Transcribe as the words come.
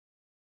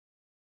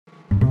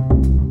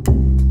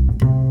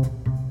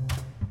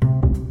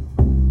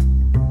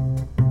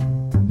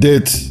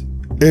Dit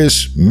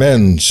is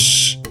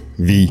Mens.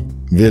 Wie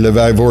willen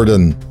wij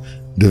worden?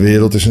 De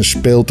wereld is een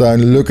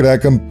speeltuin,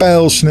 lukrijk en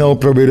pijlsnel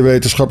proberen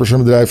wetenschappers en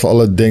bedrijven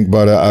alle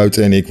denkbare uit.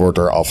 En ik word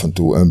er af en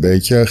toe een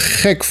beetje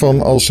gek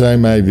van als zij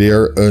mij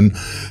weer een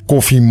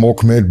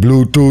koffiemok met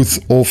Bluetooth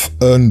of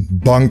een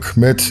bank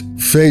met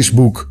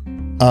Facebook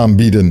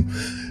aanbieden.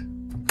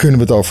 Kunnen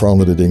we het over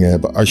andere dingen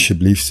hebben,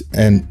 alsjeblieft?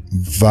 En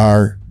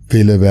waar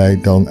willen wij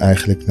dan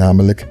eigenlijk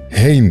namelijk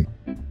heen?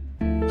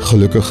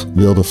 Gelukkig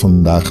wilde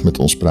vandaag met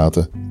ons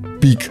praten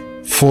Piek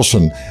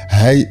Vossen.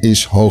 Hij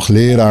is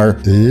hoogleraar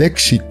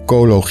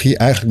lexicologie,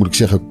 eigenlijk moet ik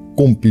zeggen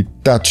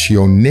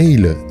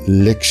computationele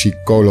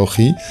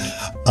lexicologie,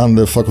 aan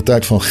de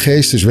faculteit van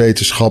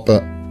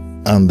Geesteswetenschappen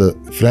aan de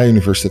Vrije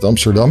Universiteit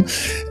Amsterdam.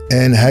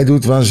 En hij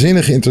doet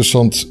waanzinnig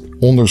interessant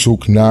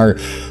onderzoek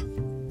naar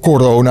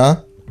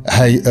corona.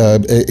 Hij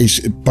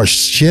is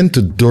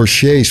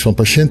patiëntendossiers van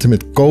patiënten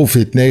met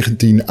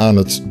COVID-19 aan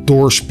het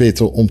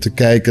doorspitten om te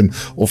kijken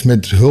of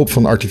met hulp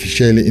van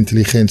artificiële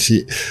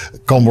intelligentie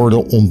kan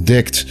worden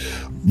ontdekt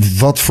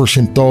wat voor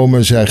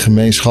symptomen zij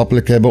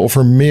gemeenschappelijk hebben, of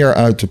er meer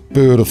uit te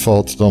peuren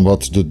valt dan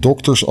wat de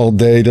dokters al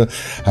deden.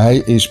 Hij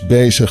is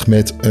bezig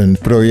met een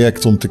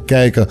project om te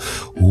kijken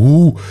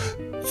hoe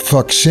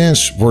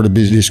vaccins worden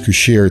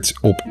bediscussieerd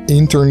op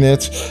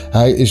internet.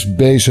 Hij is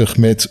bezig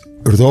met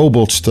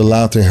robots te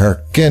laten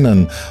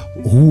herkennen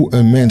hoe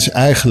een mens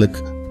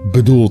eigenlijk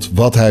bedoelt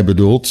wat hij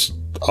bedoelt.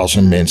 Als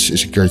een mens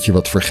eens een keertje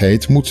wat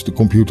vergeet, moet de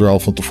computer al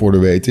van tevoren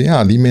weten.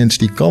 Ja, die mens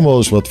die kan wel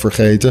eens wat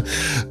vergeten.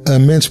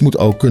 Een mens moet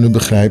ook kunnen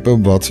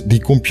begrijpen wat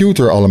die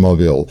computer allemaal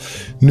wil.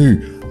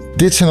 Nu,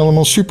 dit zijn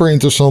allemaal super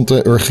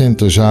interessante,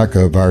 urgente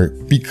zaken waar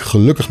Piek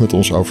gelukkig met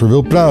ons over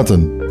wil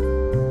praten.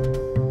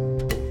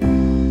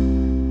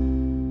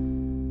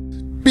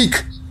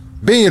 Piek,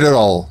 ben je er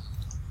al?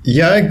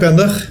 Ja, ik ben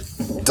er.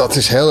 Dat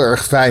is heel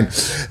erg fijn.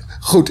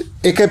 Goed,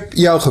 ik heb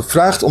jou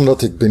gevraagd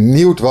omdat ik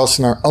benieuwd was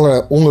naar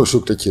allerlei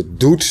onderzoek dat je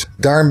doet.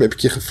 Daarom heb ik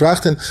je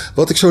gevraagd. En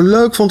wat ik zo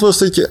leuk vond was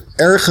dat je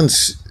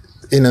ergens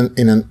in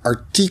een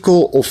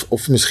artikel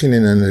of misschien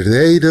in een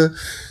reden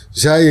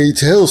zei je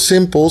iets heel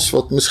simpels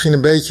wat misschien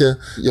een beetje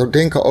jouw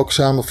denken ook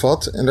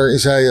samenvat. En daarin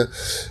zei je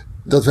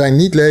dat wij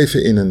niet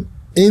leven in een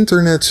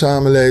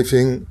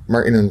internetsamenleving,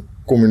 maar in een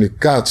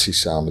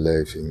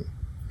communicatiesamenleving.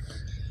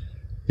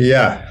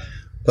 Ja,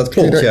 dat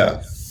klopt,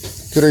 ja.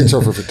 Kun je er iets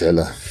over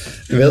vertellen?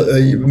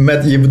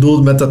 Je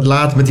bedoelt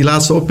met die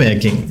laatste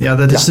opmerking. Ja,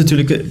 dat is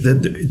natuurlijk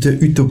de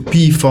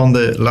utopie van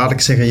de, laat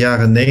ik zeggen,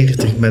 jaren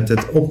 90 met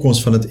het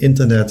opkomst van het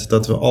internet.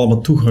 Dat we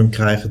allemaal toegang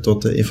krijgen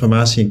tot de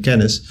informatie en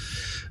kennis.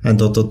 En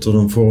dat tot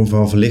een vorm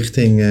van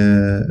verlichting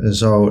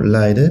zou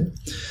leiden.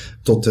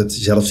 Tot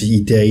hetzelfde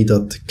idee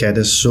dat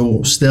kennis zo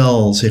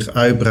snel zich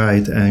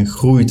uitbreidt en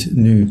groeit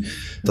nu,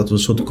 dat we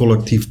een soort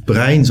collectief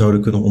brein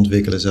zouden kunnen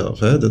ontwikkelen zelf.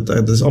 Hè?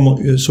 Dat is allemaal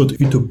een soort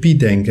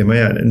utopie-denken. Maar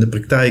ja, in de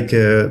praktijk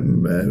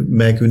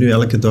merken we nu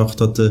elke dag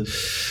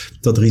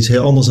dat er iets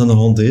heel anders aan de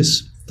hand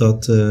is.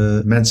 Dat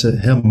mensen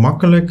heel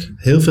makkelijk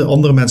heel veel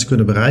andere mensen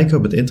kunnen bereiken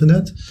op het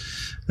internet.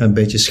 Een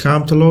beetje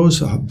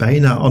schaamteloos,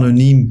 bijna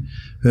anoniem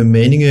hun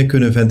meningen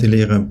kunnen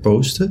ventileren en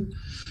posten.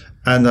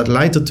 En dat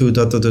leidt ertoe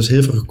dat er dus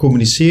heel veel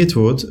gecommuniceerd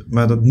wordt,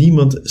 maar dat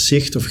niemand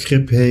zicht of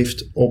grip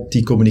heeft op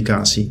die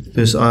communicatie.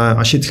 Dus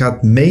als je het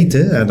gaat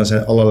meten, en er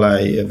zijn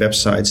allerlei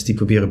websites die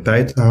proberen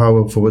bij te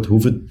houden, bijvoorbeeld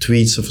hoeveel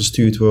tweets er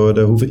verstuurd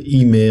worden, hoeveel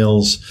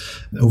e-mails,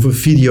 hoeveel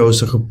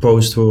video's er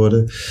gepost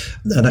worden.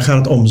 En dan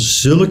gaat het om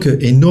zulke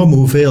enorme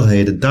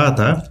hoeveelheden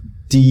data,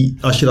 die,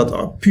 als je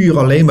dat puur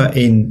alleen maar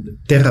in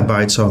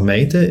terabyte zou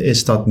meten,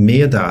 is dat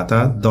meer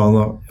data dan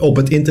er op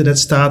het internet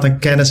staat aan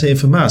kennis en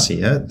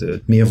informatie. Hè?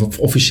 Meer van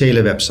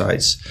officiële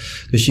websites.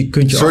 Dus je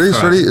kunt je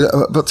Sorry,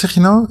 wat zeg je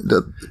nou?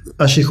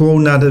 Als je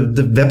gewoon naar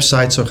de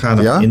website zou gaan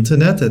op het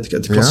internet,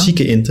 het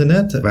klassieke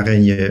internet,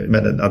 waarin je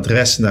met een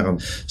adres naar een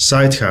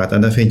site gaat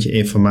en dan vind je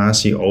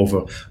informatie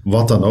over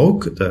wat dan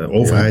ook. De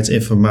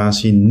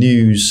overheidsinformatie,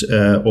 nieuws,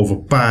 over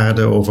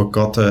paarden, over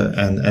katten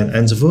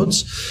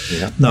enzovoorts.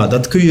 Ja. Nou,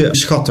 dat kun je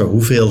schatten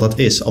hoeveel dat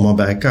is, allemaal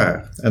bij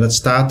elkaar. En het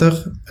staat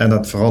er en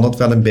dat verandert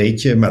wel een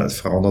beetje, maar het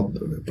verandert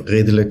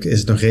is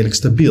het nog redelijk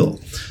stabiel.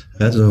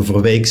 Dus over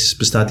een week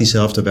bestaat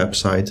diezelfde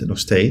website nog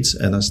steeds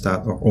en dan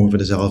staat nog ongeveer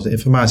dezelfde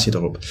informatie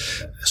erop.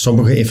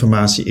 Sommige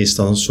informatie is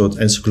dan een soort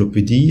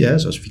encyclopedie,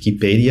 zoals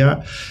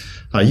Wikipedia.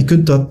 Nou, je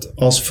kunt dat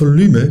als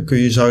volume,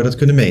 zou je dat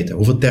kunnen meten.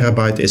 Hoeveel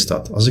terabyte is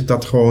dat? Als ik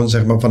dat gewoon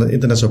zeg maar van het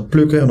internet zou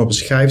plukken en op een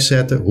schijf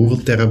zetten,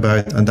 hoeveel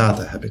terabyte aan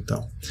data heb ik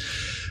dan?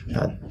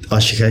 Ja,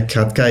 als je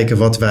gaat kijken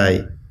wat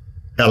wij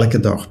elke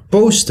dag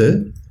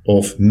posten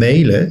of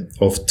mailen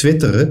of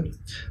twitteren,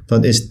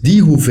 dan is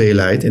die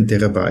hoeveelheid in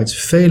terabytes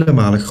vele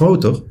malen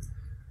groter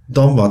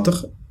dan wat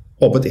er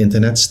op het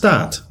internet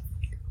staat.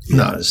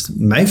 Nou, dus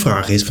mijn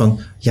vraag is van,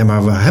 ja,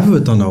 maar waar hebben we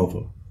het dan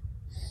over?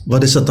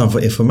 Wat is dat dan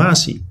voor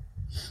informatie?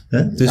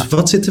 Dus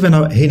wat zitten we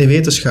nou heen en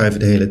weer te schuiven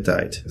de hele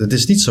tijd? Het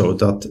is niet zo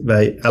dat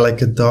wij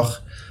elke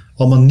dag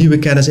allemaal nieuwe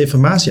kennis en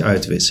informatie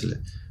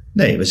uitwisselen.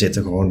 Nee, we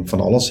zitten gewoon van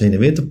alles heen en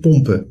weer te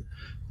pompen.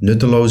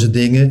 Nutteloze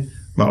dingen,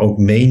 maar ook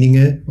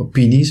meningen,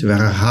 opinies. We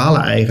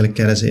herhalen eigenlijk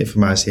kennis en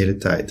informatie de hele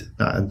tijd.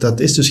 Nou, dat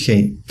is dus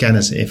geen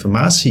kennis- en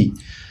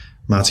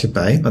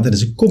informatiemaatschappij, maar dat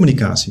is een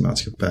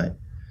communicatiemaatschappij.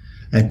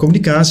 En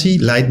communicatie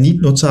leidt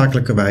niet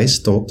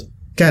noodzakelijkerwijs tot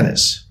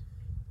kennis.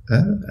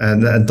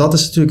 En dat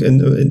is natuurlijk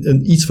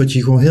een iets wat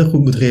je gewoon heel goed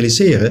moet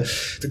realiseren.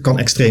 Het kan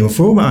extreme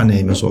vormen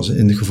aannemen, zoals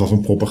in het geval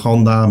van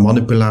propaganda,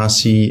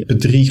 manipulatie,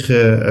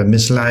 bedriegen,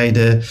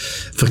 misleiden,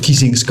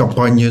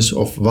 verkiezingscampagnes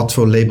of wat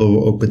voor label we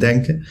ook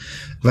bedenken,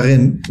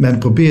 waarin men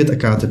probeert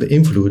elkaar te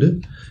beïnvloeden.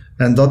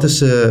 En dat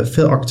is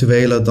veel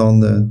actueler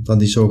dan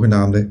die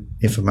zogenaamde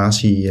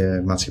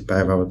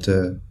informatiemaatschappij waar we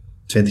het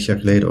 20 jaar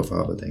geleden over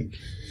hadden, denk ik.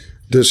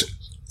 Dus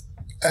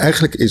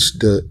eigenlijk is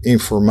de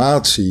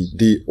informatie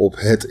die op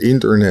het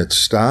internet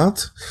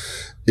staat,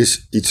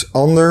 is iets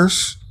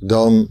anders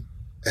dan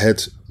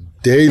het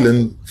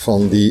delen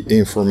van die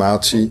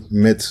informatie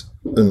met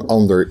een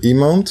ander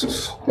iemand.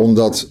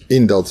 Omdat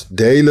in dat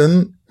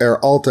delen er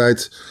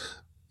altijd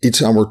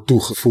iets aan wordt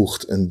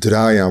toegevoegd, een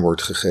draai aan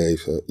wordt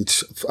gegeven,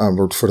 iets aan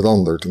wordt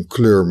veranderd, een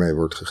kleur mee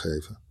wordt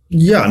gegeven.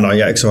 Ja, nou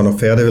ja, ik zou nog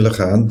verder willen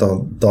gaan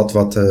dan dat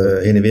wat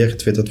heen en weer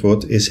getwitterd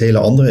wordt, is hele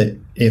andere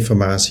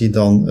informatie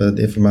dan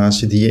de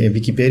informatie die je in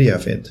Wikipedia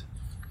vindt.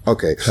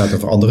 Oké. Het gaat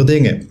over andere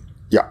dingen.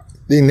 Ja,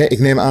 ik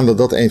neem aan dat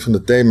dat een van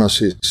de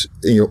thema's is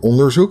in je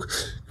onderzoek.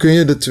 Kun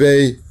je de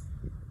twee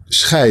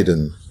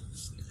scheiden?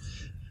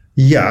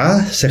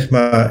 Ja, zeg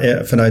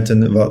maar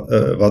vanuit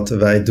wat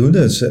wij doen,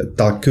 dus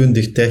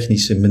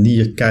taalkundig-technische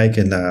manier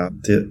kijken naar,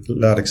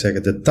 laat ik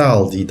zeggen, de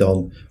taal die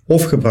dan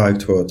of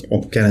gebruikt wordt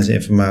om kennis en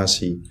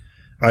informatie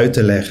uit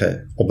te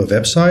leggen op een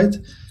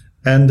website,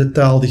 en de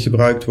taal die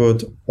gebruikt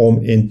wordt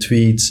om in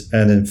tweets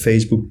en in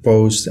Facebook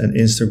posts en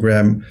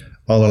Instagram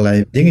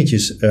allerlei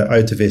dingetjes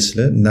uit te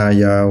wisselen naar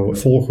jouw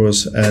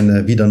volgers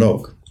en wie dan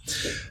ook.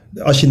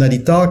 Als je naar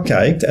die taal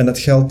kijkt, en dat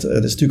geldt,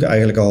 dat is natuurlijk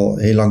eigenlijk al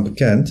heel lang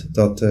bekend,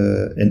 dat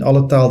in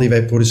alle taal die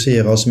wij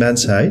produceren als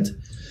mensheid,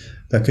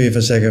 daar kun je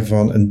van zeggen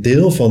van een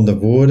deel van de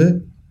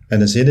woorden en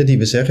de zinnen die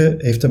we zeggen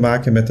heeft te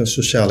maken met een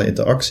sociale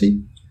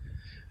interactie.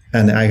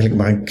 En eigenlijk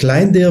maar een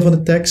klein deel van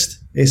de tekst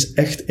is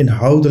echt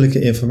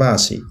inhoudelijke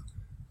informatie.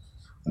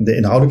 De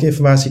inhoudelijke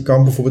informatie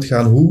kan bijvoorbeeld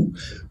gaan,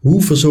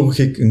 hoe verzorg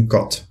ik een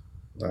kat?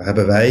 Daar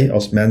hebben wij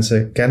als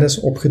mensen kennis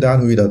opgedaan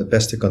hoe je dat het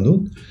beste kan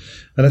doen.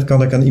 En dat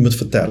kan ik aan iemand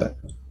vertellen.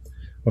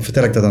 Maar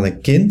vertel ik dat aan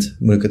een kind,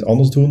 moet ik het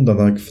anders doen dan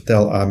dat ik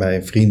vertel aan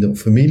mijn vrienden of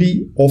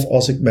familie. Of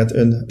als ik met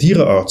een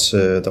dierenarts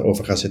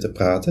daarover ga zitten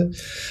praten.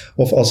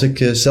 Of als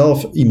ik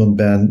zelf iemand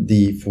ben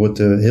die bijvoorbeeld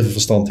heel veel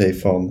verstand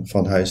heeft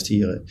van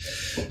huisdieren.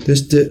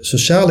 Dus de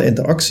sociale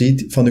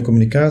interactie van de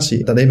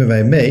communicatie, dat nemen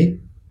wij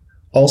mee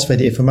als wij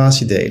die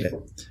informatie delen.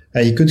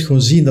 En je kunt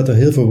gewoon zien dat er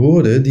heel veel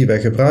woorden die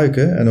wij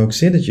gebruiken en ook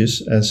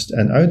zinnetjes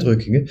en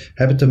uitdrukkingen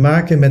hebben te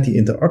maken met die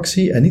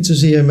interactie en niet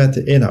zozeer met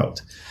de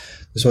inhoud.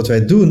 Dus wat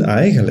wij doen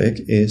eigenlijk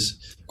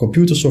is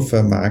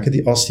computersoftware maken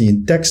die als die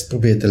een tekst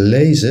probeert te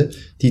lezen,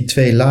 die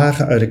twee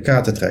lagen uit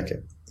elkaar te trekken.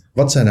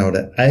 Wat zijn nou de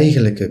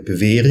eigenlijke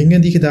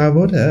beweringen die gedaan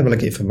worden? Hè?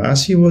 Welke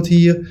informatie wordt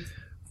hier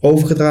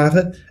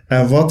overgedragen?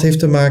 En wat heeft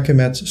te maken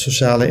met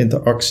sociale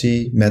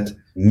interactie, met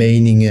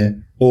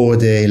meningen,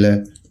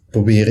 oordelen,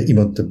 proberen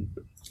iemand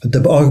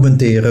te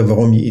beargumenteren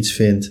waarom je iets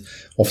vindt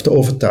of te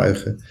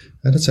overtuigen.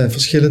 Dat zijn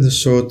verschillende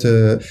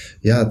soorten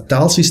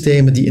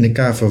taalsystemen die in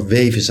elkaar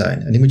verweven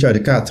zijn. En die moet je uit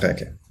elkaar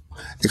trekken.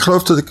 Ik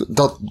geloof dat ik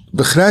dat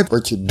begrijp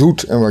wat je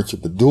doet en wat je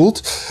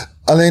bedoelt.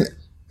 Alleen,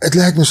 het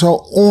lijkt me zo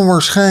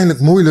onwaarschijnlijk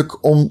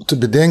moeilijk om te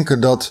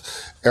bedenken dat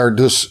er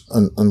dus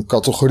een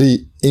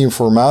categorie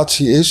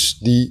informatie is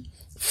die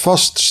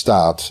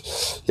vaststaat.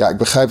 Ja, ik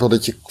begrijp wel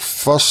dat je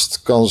vast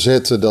kan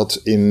zetten dat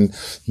in 99%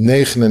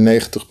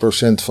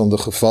 van de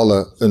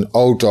gevallen een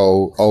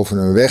auto over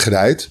een weg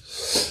rijdt.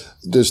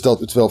 Dus dat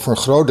het wel voor een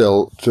groot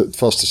deel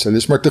vast te stellen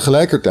is. Maar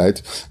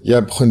tegelijkertijd,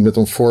 jij begint met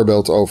een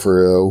voorbeeld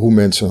over hoe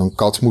mensen hun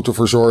kat moeten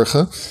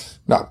verzorgen.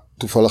 Nou,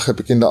 toevallig heb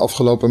ik in de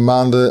afgelopen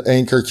maanden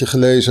 1 keertje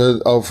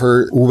gelezen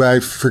over hoe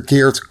wij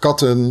verkeerd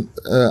katten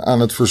aan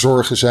het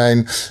verzorgen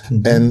zijn.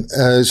 Mm-hmm.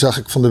 En zag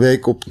ik van de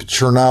week op het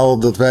journaal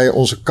dat wij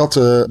onze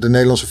katten de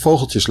Nederlandse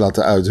vogeltjes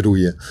laten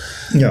uitroeien.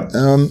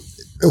 Ja.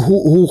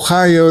 Hoe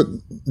ga je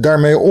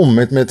daarmee om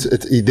met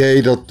het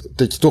idee dat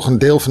je toch een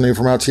deel van de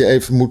informatie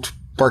even moet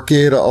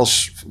parkeren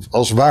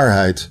als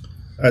waarheid?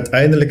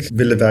 Uiteindelijk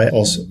willen wij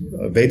als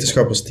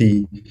wetenschappers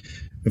die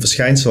een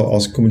verschijnsel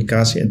als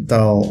communicatie en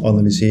taal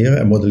analyseren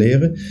en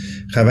modelleren,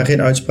 gaan wij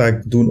geen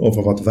uitspraak doen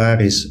over wat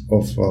waar is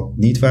of wat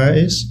niet waar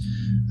is.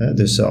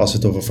 Dus als we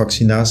het over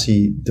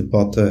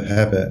vaccinatiedebatten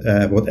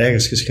hebben, wordt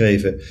ergens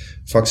geschreven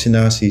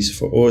vaccinaties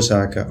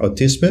veroorzaken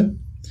autisme.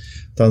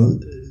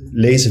 Dan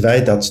lezen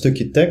wij dat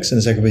stukje tekst en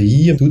dan zeggen we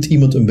hier doet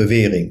iemand een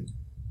bewering.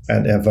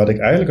 En wat ik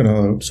eigenlijk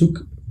naar op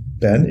zoek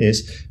ben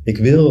is, ik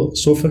wil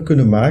software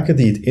kunnen maken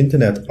die het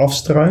internet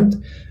afstruint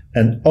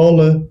en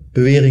alle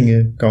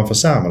beweringen kan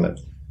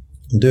verzamelen.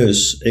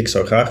 Dus ik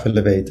zou graag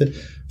willen weten,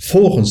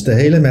 volgens de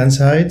hele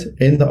mensheid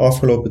in de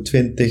afgelopen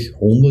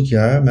 100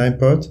 jaar, mijn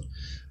part,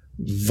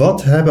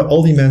 wat hebben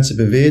al die mensen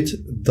beweerd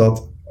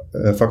dat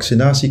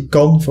vaccinatie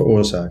kan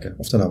veroorzaken?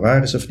 Of dat nou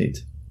waar is of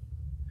niet.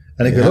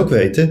 En ik wil ook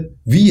weten,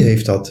 wie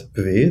heeft dat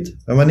beweerd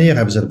en wanneer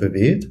hebben ze dat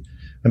beweerd?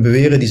 En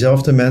beweren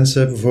diezelfde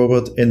mensen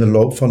bijvoorbeeld in de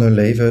loop van hun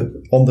leven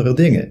andere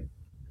dingen?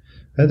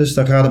 Dus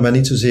dan gaat het maar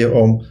niet zozeer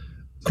om,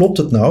 klopt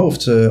het nou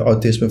of het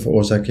autisme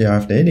veroorzaakt, ja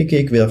of nee?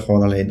 Ik wil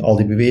gewoon alleen al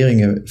die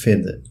beweringen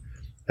vinden.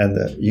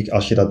 En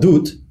als je dat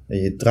doet, en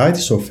je draait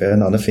die software,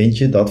 nou, dan vind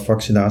je dat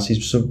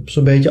vaccinaties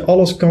zo'n beetje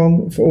alles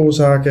kan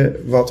veroorzaken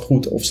wat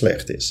goed of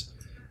slecht is.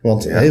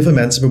 Want heel veel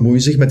mensen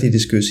bemoeien zich met die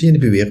discussie en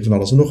die beweren van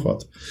alles en nog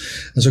wat.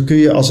 En zo kun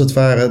je als het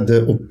ware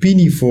de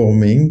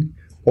opinievorming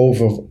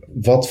over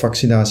wat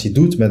vaccinatie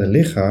doet met een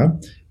lichaam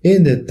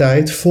in de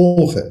tijd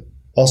volgen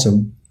als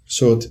een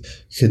soort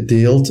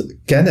gedeeld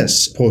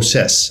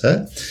kennisproces. Hè?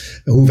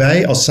 Hoe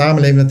wij als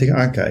samenleving er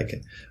tegenaan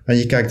kijken. En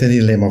je kijkt er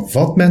niet alleen maar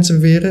wat mensen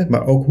beweren,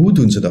 maar ook hoe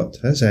doen ze dat.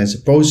 Hè? Zijn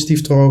ze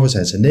positief erover?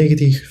 Zijn ze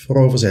negatief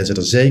erover? Zijn ze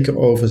er zeker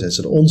over? Zijn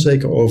ze er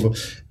onzeker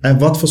over? En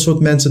wat voor soort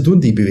mensen doen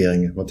die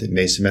beweringen? Want de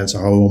meeste mensen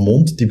houden hun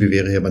mond, die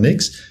beweren helemaal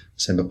niks. Er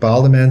zijn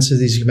bepaalde mensen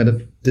die zich met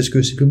de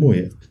discussie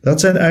bemoeien. Dat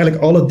zijn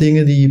eigenlijk alle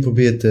dingen die je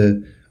probeert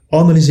te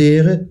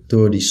analyseren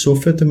door die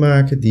software te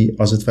maken die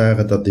als het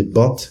ware dat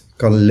debat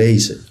kan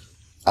lezen.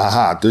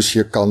 Aha, dus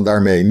je kan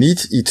daarmee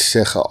niet iets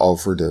zeggen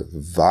over de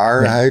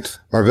waarheid,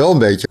 maar wel een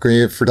beetje kun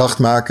je verdacht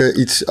maken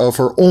iets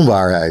over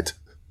onwaarheid.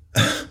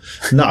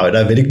 Nou,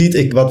 dat weet ik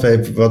niet. Wat we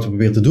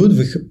proberen te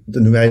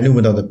doen, wij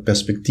noemen dat een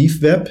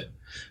perspectiefweb.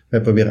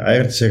 Wij proberen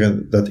eigenlijk te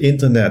zeggen dat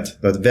internet,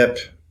 dat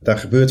web, daar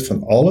gebeurt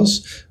van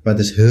alles, maar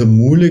het is heel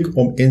moeilijk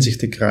om inzicht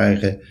te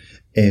krijgen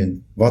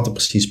in wat er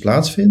precies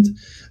plaatsvindt.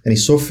 En die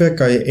software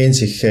kan je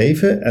inzicht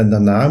geven en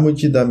daarna moet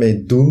je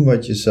daarmee doen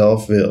wat je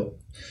zelf wil.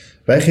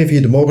 Wij geven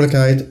je de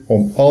mogelijkheid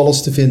om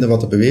alles te vinden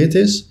wat er beweerd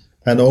is.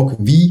 En ook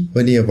wie,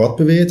 wanneer wat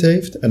beweerd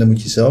heeft. En dan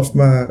moet je zelf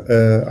maar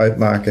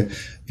uitmaken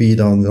wie je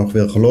dan nog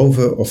wil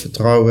geloven of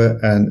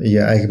vertrouwen en je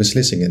eigen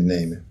beslissingen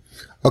nemen.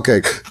 Oké,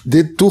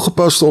 dit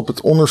toegepast op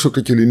het onderzoek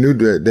dat jullie nu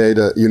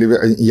deden.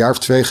 Jullie een jaar of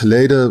 2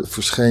 geleden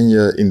verscheen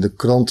je in de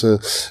kranten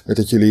met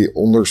dat jullie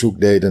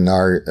onderzoek deden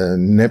naar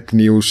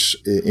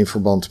nepnieuws in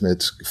verband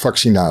met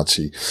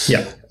vaccinatie.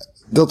 Ja.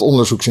 Dat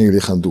onderzoek zijn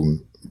jullie gaan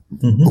doen.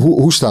 Mm-hmm.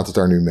 Hoe staat het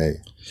daar nu mee?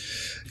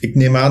 Ik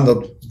neem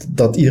aan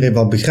dat iedereen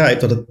wel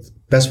begrijpt dat het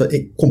best wel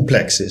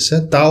complex is.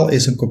 Hè? Taal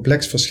is een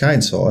complex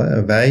verschijnsel.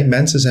 Hè? Wij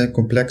mensen zijn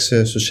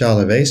complexe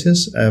sociale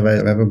wezens. En wij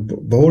hebben een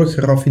behoorlijk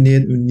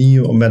geraffineerde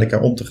manier om met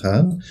elkaar om te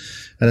gaan.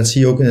 En dat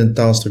zie je ook in een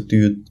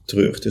taalstructuur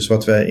terug. Dus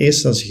wat wij in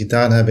eerste instantie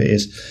gedaan hebben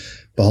is,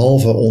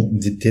 behalve om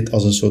dit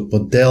als een soort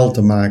model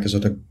te maken,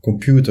 zodat een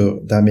computer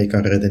daarmee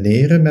kan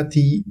redeneren met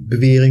die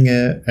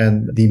beweringen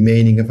en die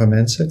meningen van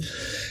mensen,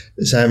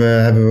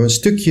 hebben we een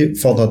stukje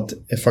van dat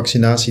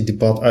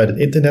vaccinatiedebat uit het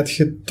internet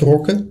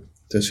getrokken.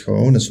 Dus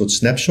gewoon een soort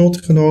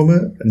snapshot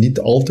genomen, niet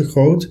al te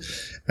groot.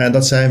 En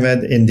dat zijn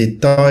we in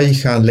detail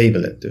gaan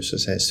labelen. Dus er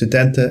zijn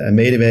studenten en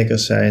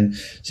medewerkers zijn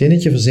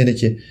zinnetje voor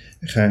zinnetje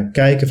gaan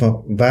kijken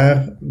van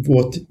waar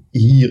wordt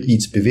hier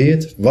iets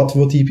beweerd? Wat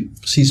wordt hier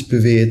precies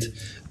beweerd?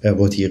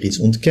 Wordt hier iets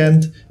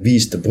ontkend? Wie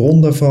is de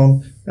bron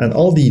daarvan? En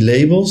al die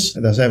labels,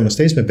 daar zijn we nog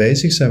steeds mee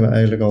bezig. Zijn we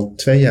eigenlijk al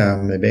 2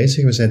 jaar mee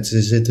bezig.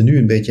 We zitten nu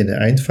een beetje in de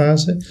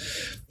eindfase.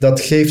 Dat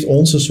geeft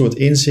ons een soort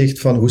inzicht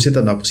van hoe zit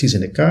dat nou precies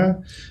in elkaar.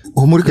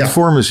 Hoe moet ik het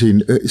voor me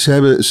zien?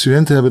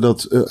 Studenten hebben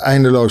dat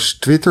eindeloos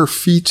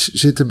Twitter-feeds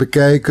zitten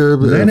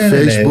bekijken,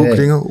 Facebook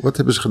dingen. Wat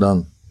hebben ze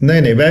gedaan?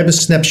 Nee, wij hebben een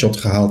snapshot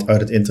gehaald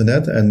uit het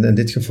internet. En in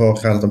dit geval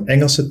gaat het om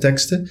Engelse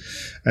teksten.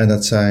 En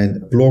dat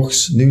zijn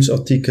blogs,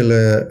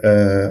 nieuwsartikelen.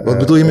 Wat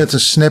bedoel je met een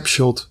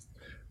snapshot?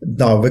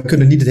 Nou, we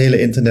kunnen niet het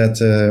hele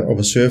internet op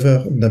een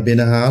server naar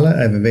binnen halen.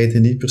 En we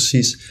weten niet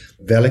precies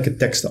welke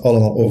teksten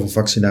allemaal over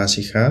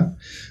vaccinatie gaan.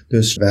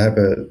 Dus we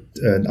hebben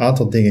een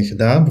aantal dingen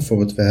gedaan.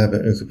 Bijvoorbeeld, we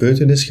hebben een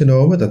gebeurtenis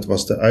genomen. Dat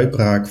was de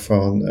uitbraak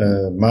van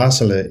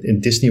mazelen in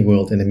Disney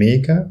World in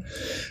Amerika.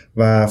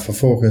 Waar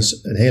vervolgens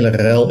een hele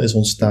rel is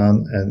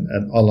ontstaan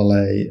en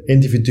allerlei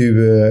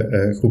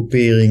individuen,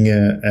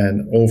 groeperingen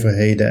en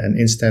overheden en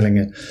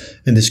instellingen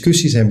een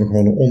discussie zijn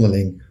begonnen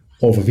onderling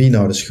over wie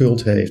nou de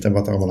schuld heeft en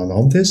wat er allemaal aan de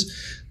hand is.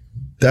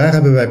 Daar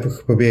hebben wij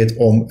geprobeerd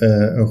om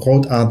een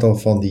groot aantal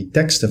van die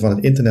teksten van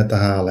het internet te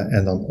halen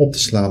en dan op te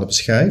slaan op een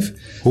schijf.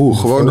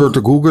 Gewoon door te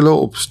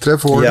googlen op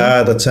trefwoorden?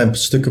 Ja, dat zijn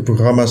stukken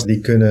programma's die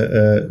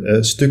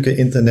kunnen stukken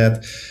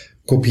internet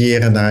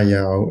kopiëren naar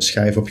jouw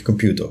schijf op je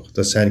computer.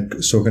 Dat zijn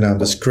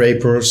zogenaamde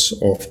scrapers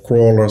of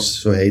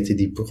crawlers, zo heten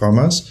die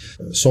programma's.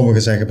 Sommige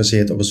zijn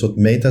gebaseerd op een soort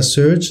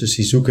meta-search, dus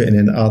die zoeken in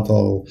een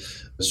aantal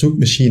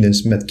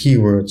zoekmachines met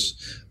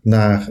keywords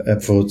naar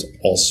bijvoorbeeld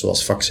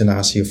zoals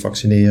vaccinatie of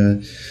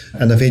vaccineren.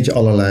 En dan vind je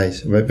allerlei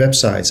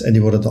websites en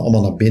die worden dan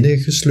allemaal naar binnen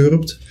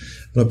geslurpt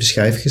en op je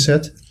schijf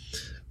gezet.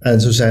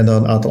 En zo zijn er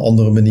een aantal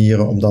andere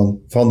manieren om dan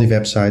van die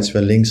websites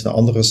weer links naar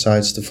andere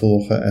sites te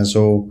volgen. En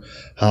zo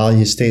haal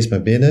je steeds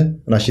maar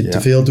binnen. En als je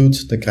te veel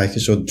doet, dan krijg je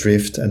een soort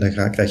drift en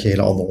dan krijg je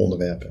hele andere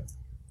onderwerpen.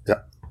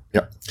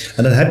 Ja.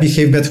 En dan heb je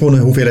gegeven moment gewoon een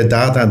hoeveelheid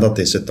data en dat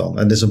is het dan.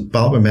 En dus op een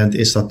bepaald moment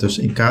is dat dus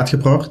in kaart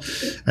gebracht.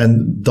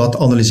 En dat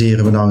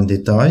analyseren we nou in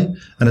detail.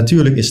 En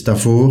natuurlijk is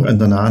daarvoor en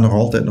daarna nog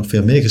altijd nog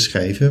veel meer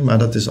geschreven. Maar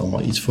dat is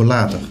allemaal iets voor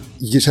later.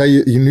 Je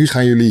zei, nu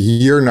gaan jullie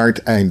hier naar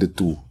het einde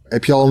toe.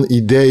 Heb je al een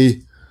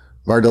idee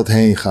waar dat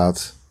heen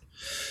gaat?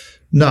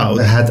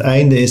 Nou, het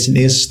einde is in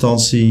eerste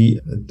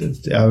instantie... in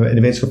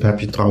de wetenschap heb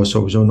je trouwens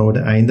sowieso nooit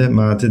een einde.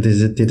 Maar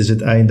dit is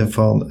het einde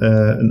van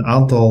een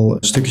aantal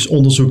stukjes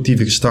onderzoek die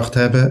we gestart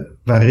hebben.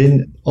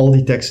 Waarin al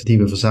die teksten die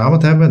we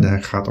verzameld hebben...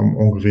 Dat gaat om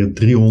ongeveer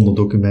 300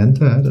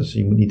 documenten. Hè, dus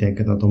je moet niet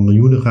denken dat het om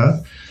miljoenen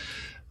gaat.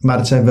 Maar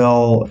het zijn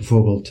wel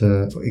bijvoorbeeld...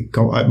 ik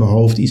kan uit mijn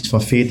hoofd iets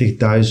van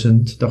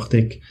 40.000, dacht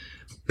ik...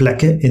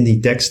 plekken in die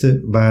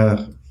teksten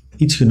waar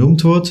iets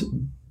genoemd wordt...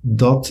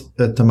 dat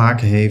te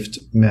maken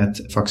heeft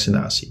met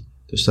vaccinatie.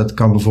 Dus dat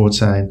kan bijvoorbeeld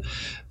zijn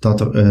dat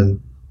er een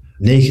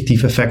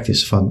negatief effect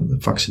is van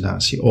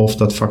vaccinatie. Of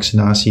dat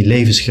vaccinatie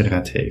levens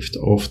gered heeft.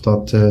 Of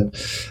dat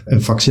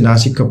een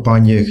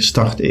vaccinatiecampagne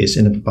gestart is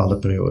in een bepaalde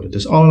periode.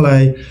 Dus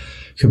allerlei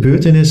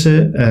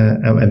gebeurtenissen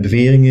en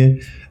beweringen.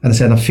 En er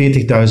zijn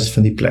er 40.000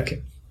 van die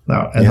plekken.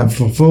 Nou, en dan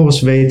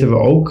vervolgens weten we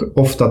ook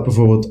of dat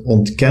bijvoorbeeld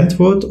ontkend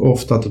wordt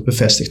of dat het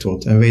bevestigd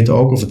wordt. En we weten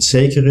ook of het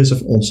zeker is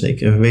of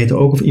onzeker. En we weten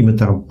ook of iemand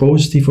daar een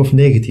positief of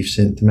negatief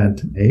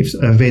sentiment heeft.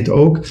 En we weten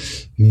ook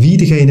wie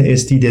degene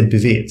is die dit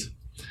beweert.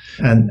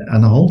 En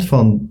aan de hand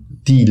van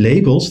die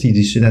labels die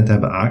die studenten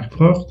hebben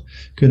aangebracht,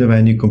 kunnen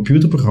wij nu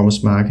computerprogramma's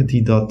maken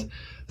die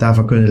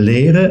daarvan kunnen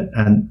leren.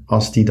 En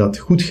als die dat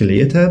goed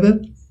geleerd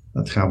hebben,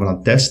 dat gaan we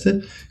dan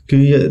testen,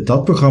 kun je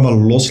dat programma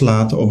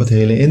loslaten op het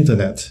hele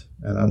internet.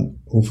 En dan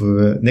hoeven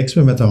we niks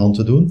meer met de hand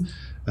te doen.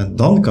 En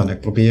dan kan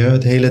ik proberen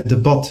het hele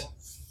debat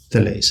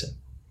te lezen.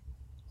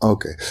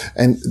 Oké.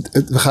 En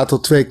het gaat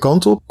dat twee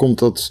kanten op? Komt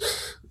dat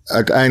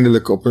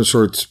uiteindelijk op een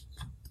soort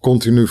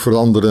continu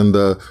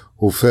veranderende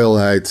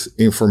hoeveelheid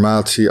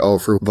informatie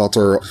over wat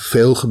er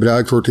veel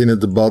gebruikt wordt in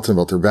het debat en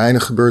wat er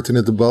weinig gebeurt in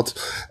het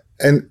debat?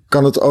 En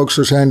kan het ook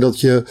zo zijn dat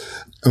je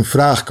een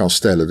vraag kan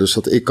stellen? Dus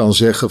dat ik kan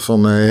zeggen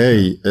van,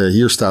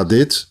 hier staat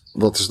dit.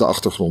 Wat is de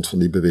achtergrond van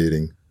die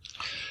bewering?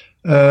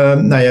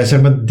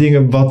 Zeg maar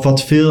dingen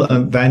wat veel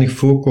en weinig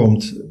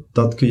voorkomt,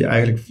 dat kun je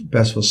eigenlijk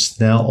best wel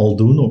snel al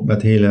doen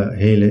met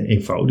hele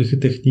eenvoudige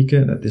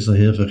technieken. Dat is al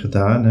heel veel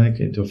gedaan. Hè. Ik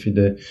weet niet of je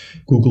de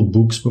Google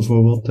Books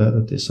bijvoorbeeld,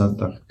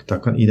 daar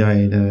kan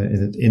iedereen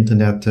in het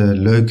internet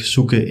leuk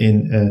zoeken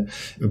in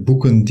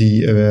boeken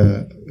die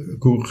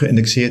Google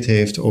geïndexeerd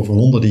heeft over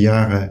honderden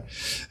jaren.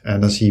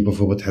 En dan zie je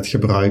bijvoorbeeld het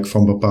gebruik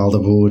van bepaalde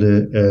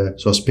woorden,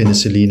 zoals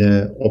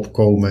penicilline,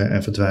 opkomen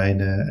en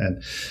verdwijnen en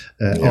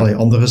allerlei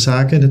andere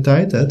zaken in de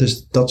tijd. Hè.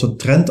 Dus dat soort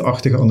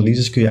trendachtige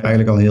analyses kun je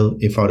eigenlijk al heel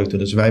eenvoudig doen.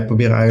 Dus wij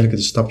proberen eigenlijk het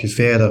een stapje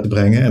verder te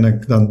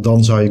brengen. En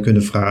dan zou je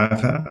kunnen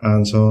vragen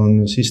aan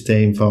zo'n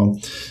systeem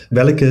van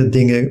welke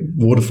dingen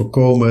worden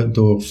voorkomen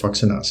door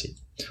vaccinatie?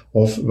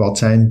 Of wat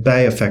zijn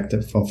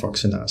bijeffecten van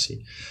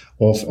vaccinatie?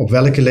 Of op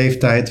welke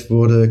leeftijd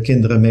worden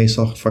kinderen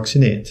meestal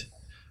gevaccineerd?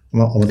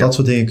 Maar dat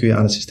soort dingen kun je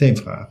aan het systeem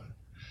vragen.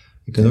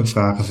 Je kunt ook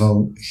vragen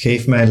van,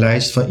 geef mij een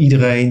lijst van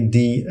iedereen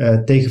die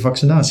tegen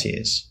vaccinatie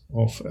is.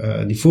 Of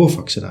die voor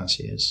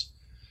vaccinatie is.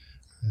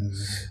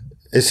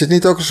 Is het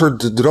niet ook een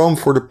soort droom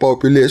voor de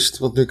populist?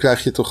 Want nu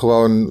krijg je toch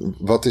gewoon,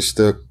 wat is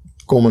de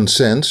common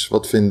sense?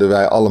 Wat vinden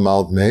wij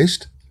allemaal het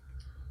meest?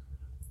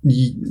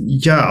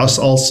 Ja,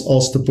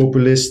 als de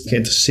populist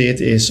geïnteresseerd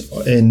is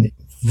in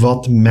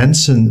wat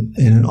mensen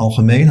in hun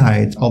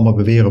algemeenheid allemaal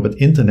beweren op het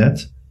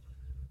internet,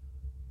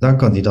 dan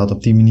kan die dat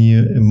op die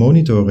manier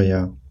monitoren,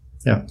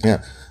 ja.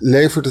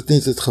 Levert het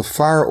niet het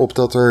gevaar op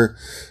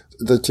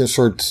dat je een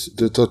soort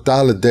de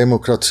totale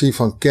democratie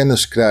van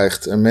kennis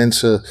krijgt en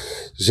mensen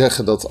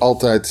zeggen dat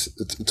altijd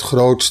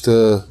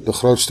de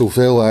grootste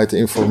hoeveelheid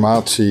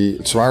informatie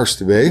het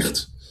zwaarste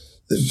weegt?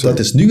 Dat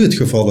is nu het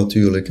geval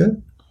natuurlijk, hè?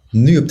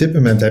 Nu op dit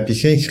moment heb je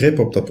geen grip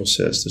op dat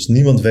proces, dus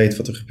niemand weet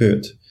wat er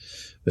gebeurt.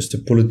 Dus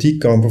de politiek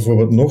kan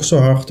bijvoorbeeld nog zo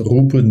hard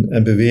roepen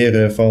en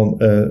beweren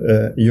van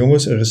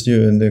jongens, er is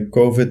nu een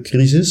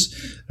COVID-crisis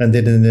en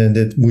dit en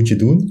dit moet je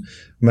doen.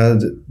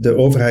 Maar de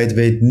overheid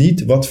weet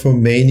niet wat voor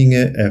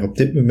meningen er op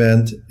dit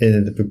moment in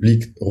het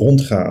publiek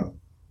rondgaan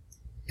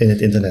in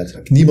het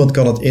internet. Niemand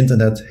kan het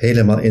internet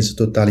helemaal in zijn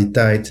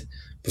totaliteit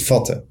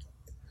bevatten.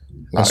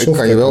 Nou,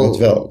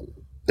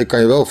 ik kan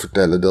je wel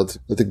vertellen dat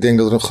ik denk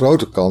dat er een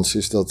grote kans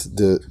is dat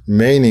de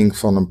mening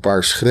van een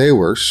paar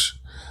schreeuwers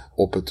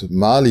op het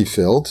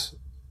Malieveld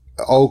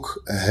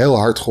ook heel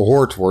hard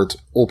gehoord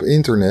wordt op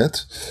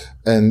internet.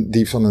 En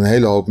die van een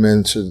hele hoop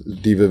mensen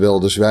die we wel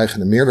de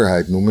zwijgende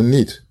meerderheid noemen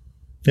niet.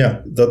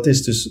 Ja, dat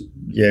is dus,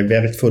 jij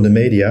werkt voor de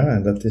media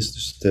en dat is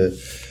dus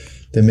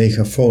de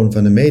megafoon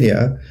van de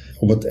media.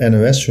 Op het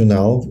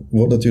NOS-journaal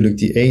wordt natuurlijk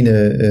die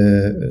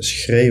ene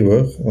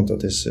schreeuwer, want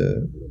dat is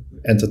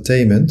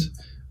entertainment,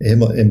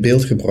 helemaal in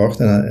beeld gebracht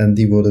en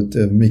die wordt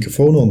de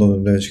microfoon onder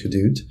de neus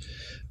geduwd.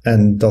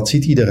 En dat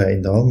ziet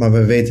iedereen dan, maar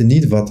we weten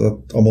niet wat dat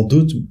allemaal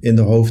doet in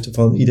de hoofden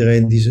van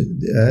iedereen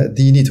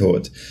die je niet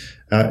hoort.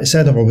 Er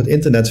zijn er op het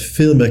internet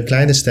veel meer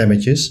kleine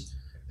stemmetjes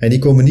en die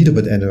komen niet op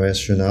het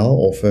NOS-journaal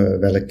of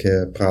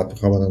welk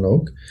praatprogramma dan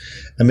ook.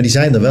 Maar die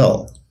zijn er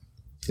wel.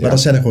 Maar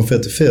dat zijn er gewoon veel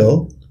te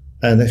veel.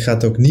 En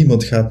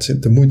niemand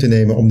gaat de moeite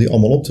nemen om die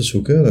allemaal op te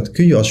zoeken. Dat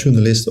kun je als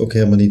journalist ook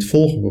helemaal niet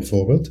volgen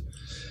bijvoorbeeld.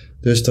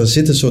 Dus er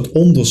zit een soort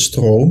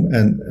onderstroom.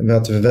 En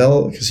wat we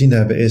wel gezien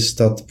hebben is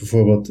dat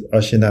bijvoorbeeld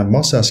als je naar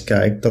massa's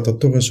kijkt, dat er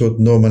toch een soort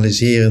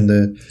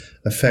normaliserende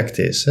effect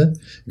is. Hè?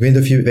 Ik weet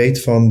niet of je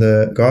weet van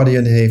The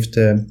Guardian heeft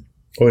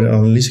ooit een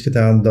analyse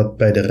gedaan dat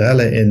bij de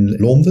rellen in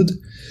Londen,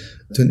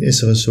 toen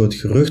is er een soort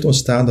gerucht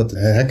ontstaan dat de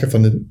hekken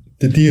van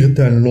de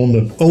dierentuin in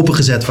Londen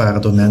opengezet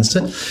waren door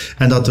mensen.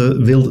 En dat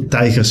er wilde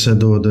tijgers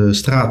door de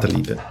straten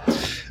liepen.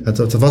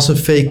 Dat was een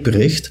fake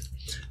bericht.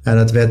 En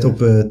het werd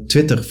op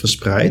Twitter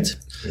verspreid.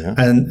 Ja.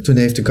 En toen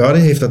heeft The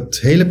Guardian dat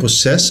hele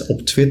proces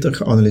op Twitter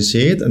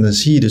geanalyseerd. En dan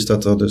zie je dus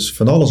dat er dus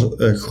van alles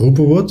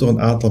geroepen wordt door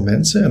een aantal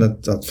mensen. En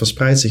dat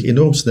verspreidt zich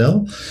enorm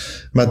snel.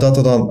 Maar dat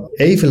er dan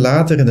even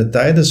later in de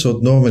tijd een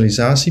soort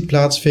normalisatie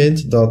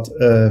plaatsvindt. Dat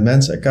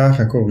mensen elkaar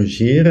gaan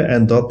corrigeren.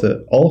 En dat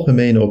de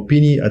algemene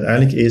opinie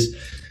uiteindelijk is: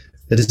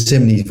 het is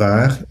helemaal niet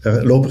waar.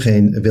 Er lopen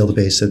geen wilde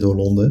beesten door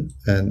Londen.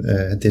 En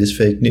dit is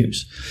fake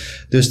nieuws.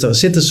 Dus er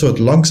zit een soort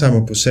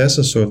langzame proces,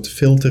 een soort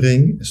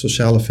filtering,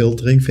 sociale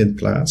filtering vindt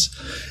plaats.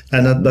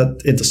 En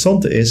dat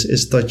interessante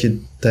is dat je,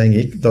 denk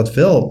ik, dat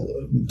wel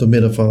door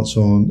middel van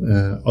zo'n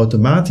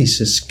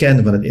automatische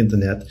scan van het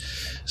internet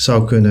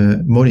zou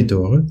kunnen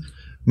monitoren.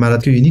 Maar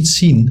dat kun je niet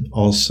zien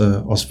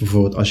als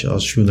bijvoorbeeld als je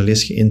als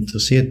journalist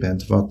geïnteresseerd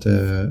bent,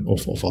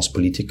 of als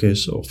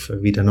politicus of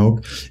wie dan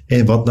ook,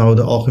 en wat nou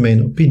de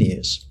algemene opinie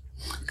is.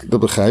 Dat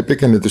begrijp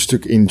ik. En het is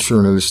natuurlijk in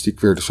journalistiek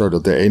weer zo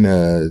dat de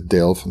ene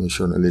deel van de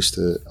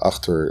journalisten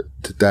achter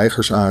de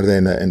tijgers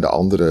aanrennen en de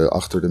andere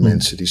achter de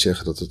mensen die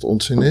zeggen dat het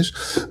onzin is.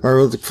 Maar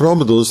wat ik vooral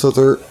bedoel is dat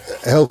er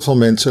heel veel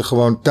mensen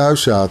gewoon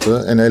thuis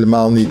zaten en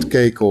helemaal niet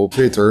keken op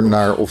Twitter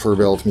naar of er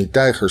wel of niet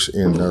tijgers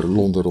in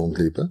Londen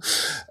rondliepen.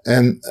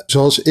 En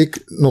zoals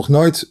ik nog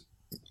nooit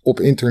op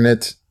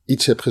internet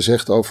iets heb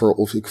gezegd over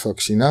of ik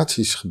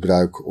vaccinaties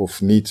gebruik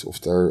of niet, of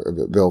daar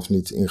wel of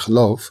niet in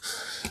geloof,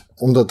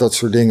 omdat dat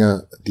soort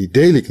dingen, die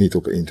deel ik niet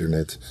op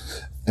internet.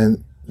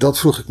 En dat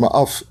vroeg ik me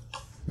af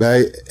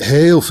bij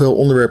heel veel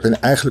onderwerpen.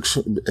 En eigenlijk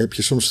heb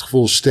je soms het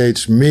gevoel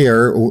steeds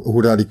meer,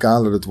 hoe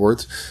radicaler het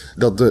wordt,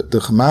 dat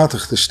de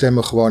gematigde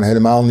stemmen gewoon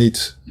helemaal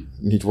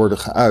niet worden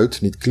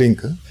geuit, niet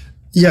klinken.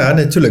 Ja,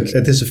 natuurlijk.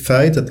 Het is een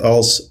feit dat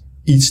als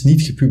iets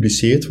niet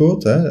gepubliceerd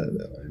wordt, hè,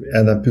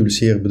 en dan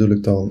publiceren bedoel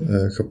ik dan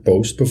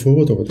gepost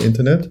bijvoorbeeld op het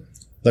internet,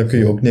 dan kun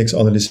je ook niks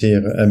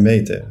analyseren en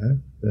meten. Hè.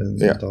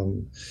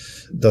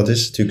 Dat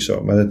is natuurlijk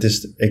zo. Maar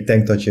ik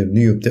denk dat je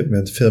nu op dit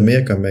moment veel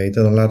meer kan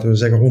meten dan, laten we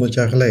zeggen, 100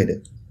 jaar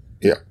geleden.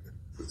 Ja.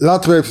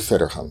 Laten we even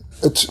verder gaan.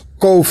 Het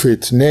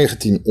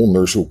COVID-19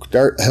 onderzoek,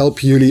 daar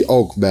helpen jullie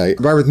ook bij.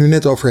 Waar we het nu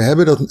net over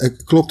hebben,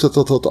 klopt het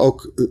dat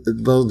ook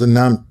wel de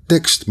naam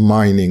text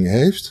mining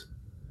heeft?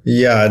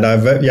 Ja,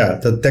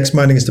 dat text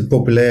mining is de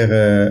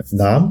populaire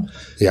naam.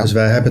 Ja. Dus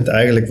wij hebben het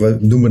eigenlijk, we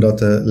noemen dat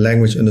de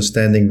language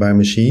understanding by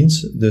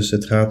machines. Dus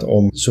het gaat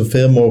om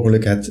zoveel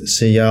mogelijk het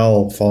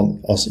signaal van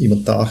als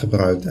iemand taal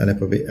gebruikt en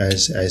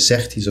hij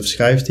zegt iets of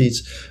schrijft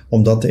iets,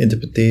 om dat te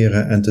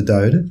interpreteren en te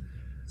duiden.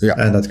 Ja.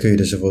 En dat kun je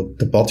dus voor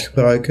debat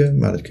gebruiken,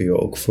 maar dat kun je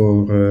ook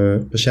voor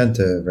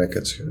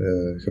patiëntenrecords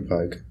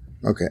gebruiken.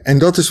 Oké, en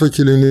dat is wat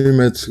jullie nu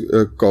met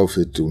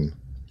COVID doen?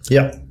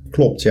 Ja,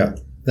 klopt, ja.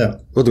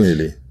 Wat doen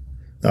jullie?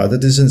 Nou,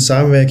 dat is een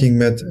samenwerking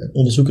met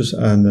onderzoekers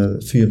aan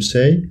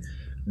VUMC.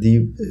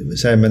 Die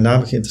zijn met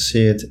name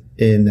geïnteresseerd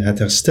in het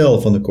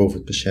herstel van de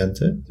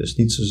COVID-patiënten. Dus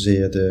niet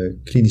zozeer de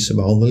klinische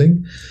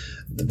behandeling.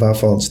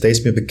 Waarvan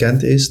steeds meer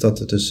bekend is dat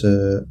er dus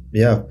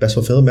best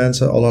wel veel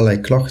mensen allerlei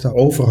klachten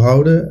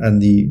overhouden. En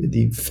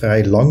die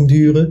vrij lang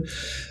duren.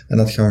 En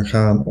dat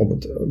gaan op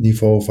het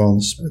niveau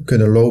van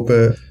kunnen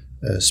lopen,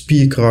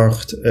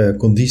 spierkracht,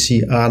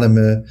 conditie,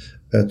 ademen,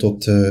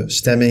 tot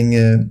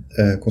stemming,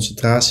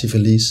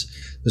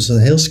 concentratieverlies. Dus een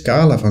heel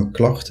scala van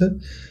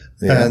klachten.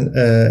 Ja. En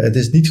het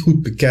is niet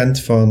goed bekend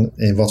van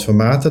in wat voor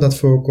mate dat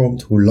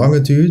voorkomt, hoe lang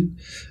het duurt.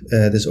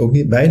 Er is ook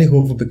niet weinig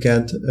over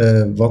bekend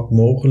wat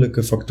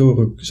mogelijke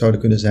factoren zouden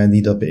kunnen zijn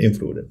die dat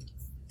beïnvloeden.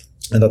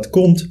 En dat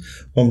komt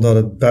omdat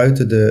het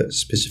buiten de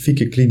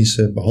specifieke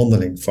klinische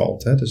behandeling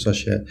valt. Hè. Dus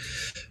als je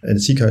in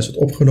het ziekenhuis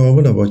wordt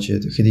opgenomen, dan word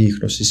je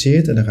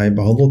gediagnosticeerd en dan ga je een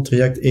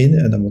behandeltraject in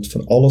en dan wordt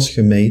van alles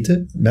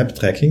gemeten met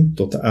betrekking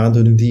tot de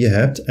aandoening die je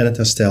hebt en het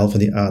herstel van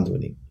die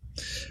aandoening.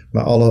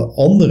 Maar alle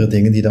andere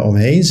dingen die daar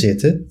omheen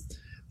zitten,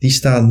 die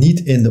staan niet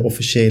in de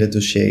officiële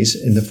dossiers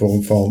in de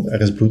vorm van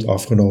er is bloed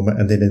afgenomen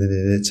en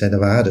dit zijn de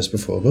waardes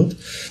bijvoorbeeld.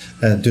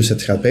 Dus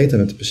het gaat beter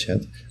met de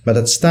patiënt. Maar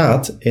dat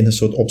staat in een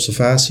soort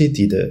observatie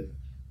die de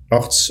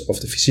arts of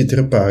de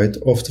fysiotherapeut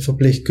of de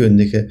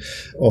verpleegkundige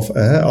of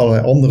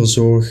allerlei andere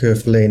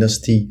zorgverleners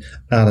die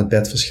aan het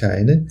bed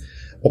verschijnen,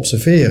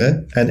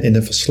 observeren en in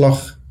een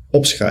verslag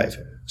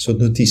opschrijven. Een soort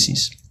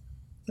notities.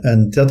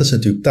 En dat is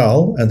natuurlijk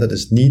taal en dat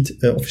is niet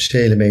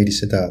officiële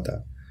medische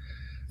data.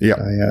 Ja.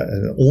 Nou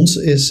ja, ons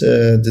is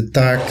de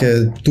taak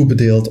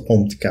toebedeeld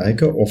om te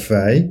kijken of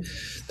wij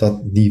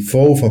dat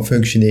niveau van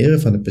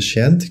functioneren van de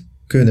patiënt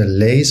kunnen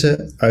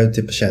lezen uit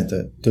de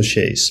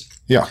patiëntendossiers.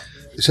 Ja.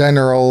 Zijn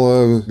er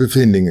al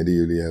bevindingen die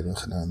jullie hebben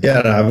gedaan?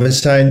 Ja, nou, we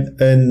zijn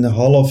in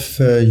half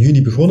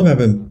juni begonnen. We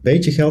hebben een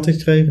beetje geld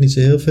gekregen, niet zo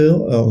heel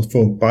veel,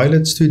 voor een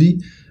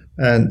pilotstudie.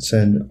 En het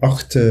zijn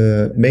 8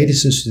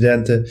 medische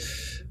studenten.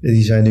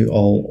 Die zijn nu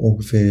al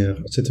ongeveer,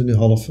 zitten we nu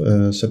half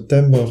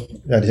september.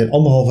 Ja, die zijn 1,5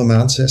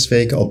 maand, 6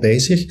 weken al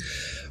bezig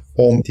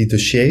om die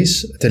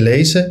dossiers te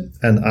lezen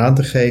en aan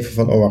te geven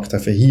van, wacht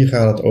even, hier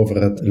gaat het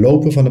over het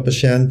lopen van de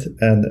patiënt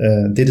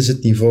en dit is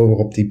het niveau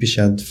waarop die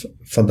patiënt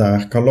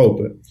vandaag kan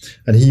lopen.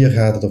 En hier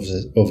gaat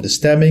het over de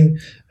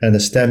stemming en de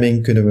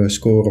stemming kunnen we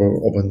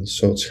scoren op een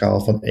soort schaal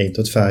van 1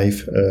 tot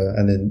 5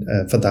 en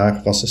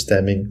vandaag was de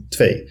stemming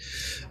 2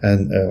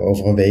 en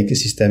over een week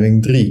is die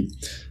stemming 3.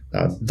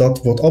 Nou, dat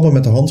wordt allemaal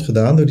met de hand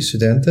gedaan door die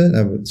studenten. Daar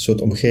hebben we een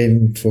soort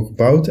omgeving voor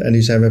gebouwd en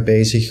nu zijn we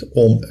bezig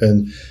om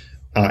een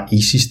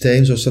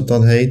AI-systeem, zoals dat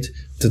dan heet,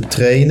 te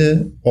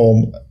trainen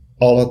om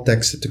alle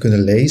teksten te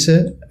kunnen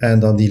lezen en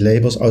dan die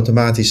labels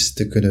automatisch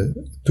te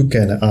kunnen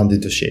toekennen aan die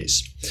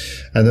dossiers.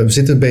 En we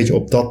zitten een beetje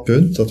op dat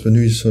punt, dat we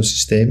nu zo'n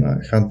systeem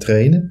gaan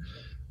trainen.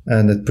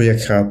 En het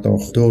project gaat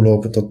nog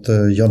doorlopen tot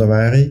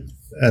januari.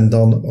 En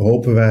dan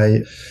hopen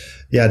wij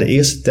de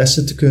eerste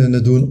testen te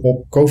kunnen doen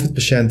op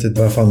COVID-patiënten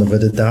waarvan we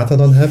de data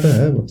dan hebben.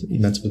 Hè, want die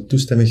mensen moeten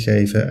toestemming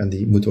geven en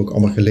die moeten ook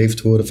allemaal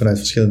geleverd worden vanuit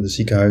verschillende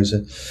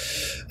ziekenhuizen.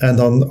 En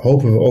dan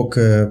hopen we ook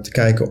te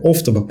kijken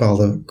of er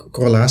bepaalde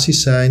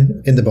correlaties zijn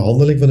in de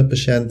behandeling van de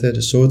patiënten,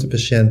 de soorten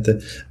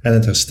patiënten en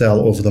het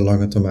herstel over de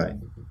lange termijn.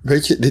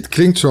 Weet je, dit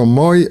klinkt zo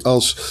mooi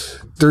als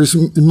er is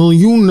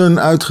miljoenen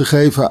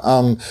uitgegeven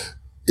aan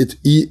het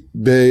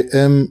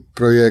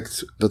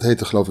IBM-project, dat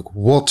heette geloof ik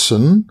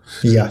Watson,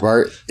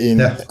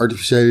 waarin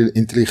artificiële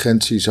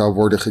intelligentie zou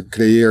worden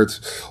gecreëerd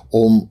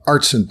om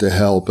artsen te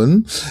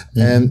helpen.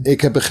 En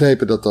ik heb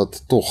begrepen dat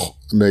dat toch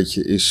een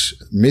beetje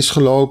is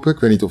misgelopen. Ik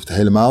weet niet of het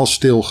helemaal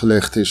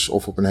stilgelegd is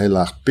of op een heel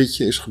laag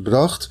pitje is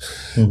gebracht.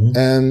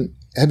 En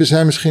hebben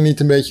zij misschien niet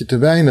een beetje te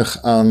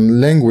weinig aan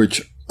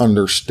language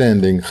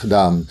understanding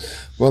gedaan?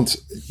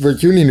 Want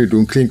wat jullie nu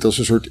doen klinkt als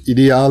een soort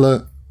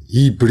ideale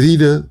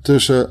hybride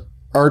tussen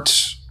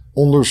arts,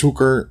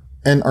 onderzoeker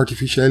en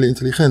artificiële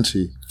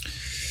intelligentie.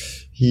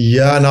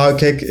 Ja, nou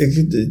kijk,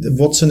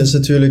 Watson is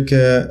natuurlijk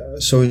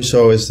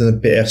sowieso is het een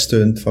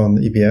PR-stunt van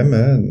IBM.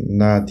 Hè.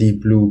 Na Deep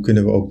Blue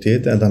kunnen we ook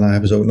dit. En daarna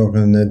hebben ze ook nog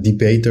een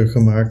debater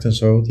gemaakt en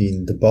zo, die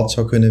een debat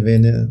zou kunnen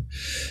winnen.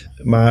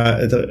 Maar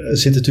er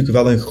zit natuurlijk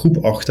wel een groep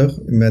achter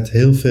met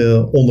heel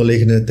veel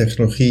onderliggende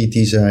technologie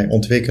die zij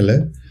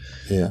ontwikkelen.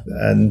 Ja.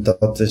 En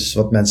dat is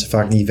wat mensen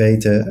vaak niet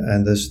weten.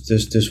 En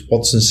dus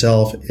Watson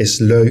zelf is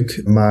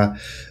leuk,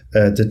 maar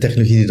de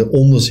technologie die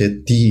eronder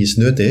zit, die is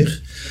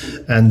nuttig.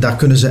 En daar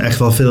kunnen ze echt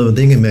wel veel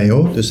dingen mee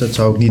hoor. Dus dat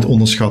zou ik niet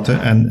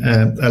onderschatten. En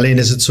alleen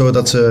is het zo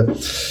dat ze,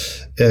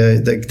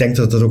 ik denk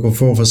dat het ook een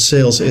vorm van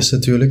sales is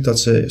natuurlijk. Dat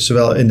ze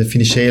zowel in de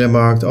financiële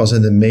markt als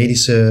in de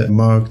medische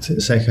markt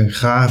zijn gaan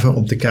graven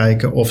om te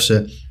kijken of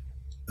ze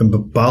een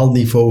bepaald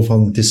niveau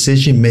van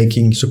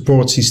decision-making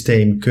support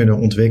systeem kunnen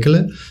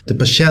ontwikkelen. De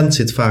patiënt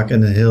zit vaak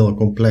in een heel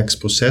complex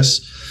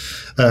proces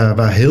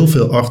waar heel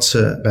veel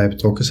artsen bij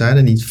betrokken zijn.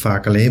 En niet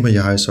vaak alleen maar je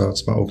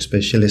huisarts, maar ook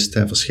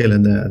specialisten en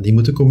verschillende. Die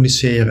moeten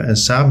communiceren en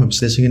samen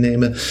beslissingen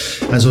nemen.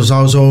 En zo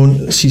zou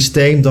zo'n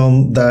systeem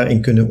dan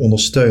daarin kunnen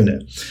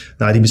ondersteunen.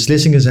 Nou, die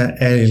beslissingen zijn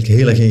eigenlijk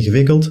heel erg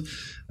ingewikkeld.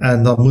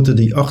 En dan moeten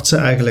die artsen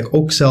eigenlijk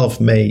ook zelf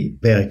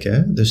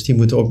meewerken. Dus die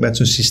moeten ook met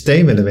zo'n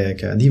systeem willen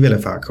werken. En die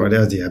willen vaak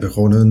gewoon,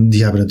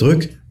 die hebben het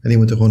druk. En die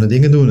moeten gewoon de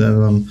dingen doen. En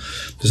dan,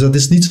 dus dat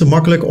is niet zo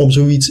makkelijk om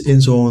zoiets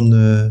in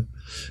zo'n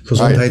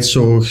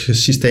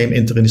gezondheidszorgsysteem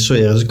in te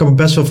introduceren. Dus ik kan me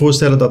best wel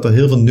voorstellen dat er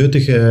heel veel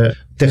nuttige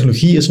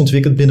technologie is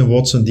ontwikkeld binnen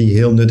Watson die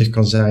heel nuttig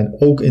kan zijn,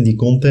 ook in die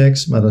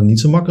context. Maar dat het niet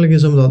zo makkelijk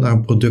is om dat naar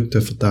een product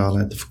te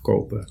vertalen en te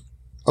verkopen.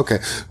 Oké,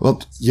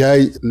 want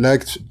jij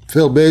lijkt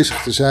veel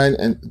bezig te zijn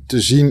en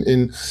te zien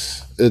in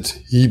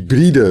het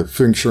hybride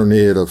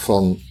functioneren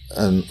van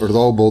een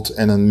robot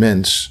en een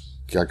mens.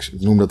 Ja, ik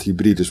noem dat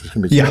hybride, is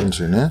misschien een beetje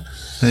onzin, hè?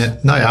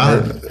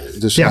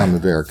 De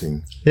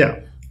samenwerking. Ja.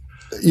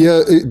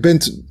 Je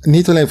bent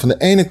niet alleen van de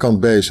ene kant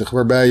bezig,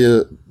 waarbij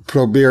je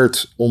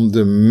probeert om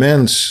de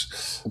mens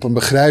op een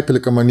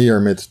begrijpelijke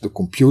manier met de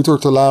computer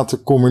te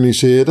laten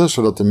communiceren,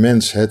 zodat de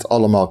mens het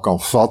allemaal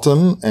kan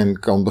vatten en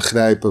kan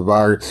begrijpen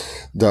waar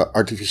de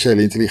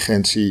artificiële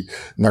intelligentie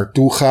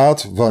naartoe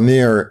gaat,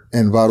 wanneer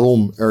en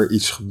waarom er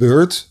iets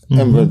gebeurt.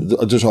 En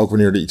dus ook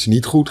wanneer er iets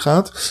niet goed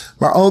gaat.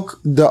 Maar ook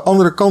de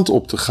andere kant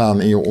op te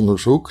gaan in je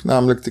onderzoek,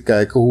 namelijk te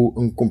kijken hoe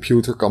een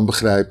computer kan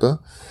begrijpen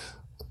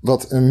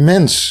wat een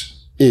mens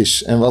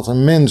is en wat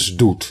een mens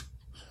doet.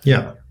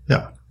 Ja.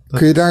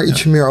 Kun je daar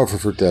ietsje meer over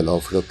vertellen,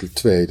 over dat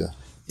tweede?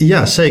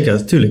 Ja, zeker,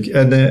 natuurlijk.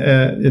 En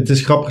het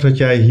is grappig dat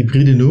jij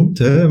hybride noemt,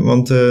 hè?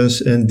 Want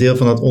een deel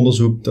van het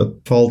onderzoek dat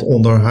valt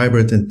onder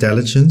hybrid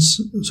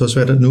intelligence, zoals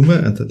wij dat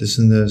noemen. En dat is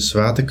een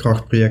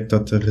zwaartekrachtproject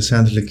dat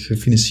recentelijk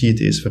gefinancierd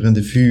is, waarin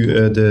de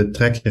VU de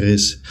trekker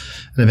is.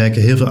 En er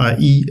werken heel veel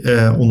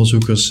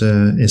AI-onderzoekers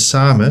in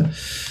samen.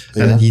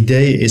 Ja. En het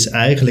idee is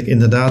eigenlijk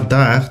inderdaad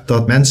daar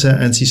dat mensen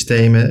en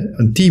systemen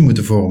een team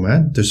moeten vormen.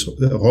 Hè? Dus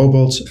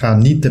robots gaan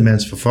niet de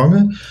mens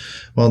vervangen.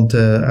 Want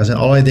er zijn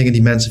allerlei dingen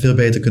die mensen veel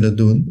beter kunnen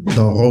doen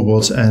dan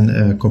robots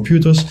en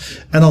computers.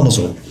 En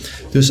andersom.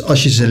 Dus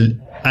als je ze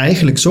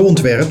eigenlijk zo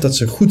ontwerpt dat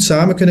ze goed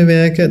samen kunnen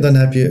werken, dan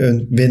heb je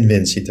een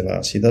win-win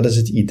situatie. Dat is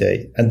het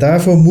idee. En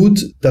daarvoor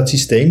moet dat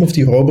systeem of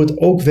die robot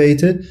ook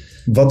weten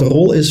wat de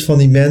rol is van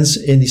die mens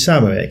in die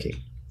samenwerking.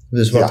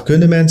 Dus wat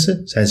kunnen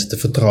mensen? Zijn ze te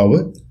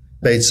vertrouwen?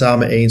 Ben je het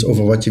samen eens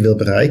over wat je wil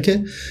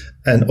bereiken?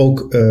 En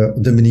ook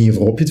de manier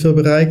waarop je het wil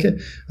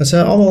bereiken. Dat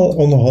zijn allemaal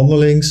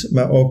onderhandelings,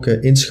 maar ook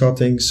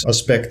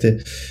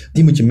inschattingsaspecten.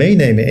 Die moet je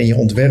meenemen in je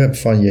ontwerp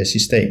van je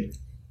systeem.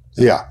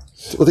 Ja,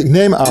 want ik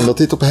neem aan dat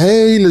dit op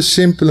hele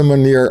simpele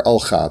manier al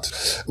gaat.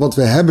 Want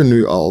we hebben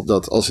nu al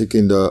dat als ik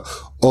in de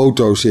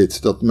auto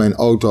zit, dat mijn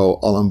auto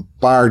al een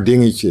paar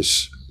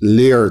dingetjes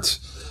leert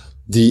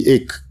die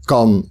ik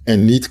kan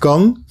en niet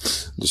kan.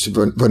 Dus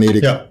wanneer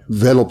ik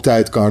wel op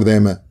tijd kan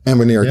remmen en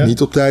wanneer ik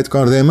niet op tijd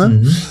kan remmen.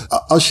 Mm-hmm.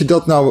 Als je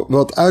dat nou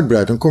wat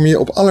uitbreidt, dan kom je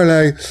op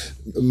allerlei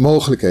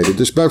mogelijkheden.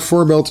 Dus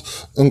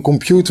bijvoorbeeld een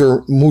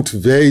computer moet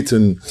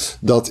weten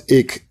dat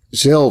ik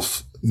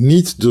zelf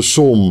niet de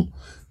som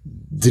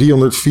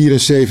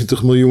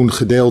 374 miljoen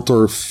gedeeld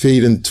door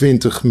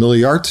 24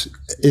 miljard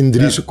in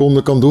 3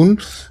 seconden kan doen.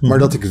 Maar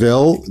dat ik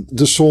wel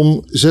de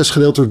som 6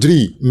 gedeeld door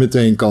 3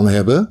 meteen kan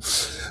hebben.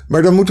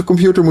 Maar dan moet de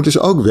computer dus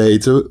ook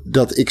weten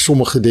dat ik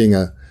sommige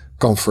dingen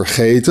kan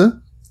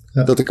vergeten.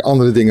 Ja. Dat ik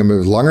andere dingen me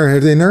langer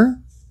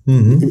herinner.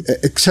 Mm-hmm.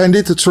 Zijn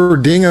dit het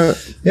soort dingen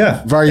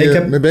waar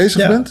je mee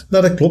bezig bent?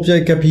 Nou, dat klopt. Ja,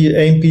 ik heb hier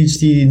 1 PhD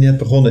die net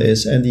begonnen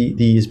is. En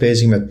die is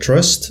bezig met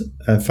trust.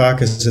 En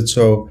vaak is het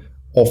zo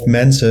of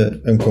mensen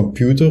een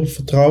computer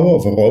vertrouwen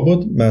of een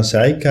robot, maar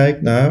zij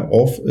kijkt naar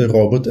of een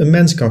robot een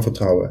mens kan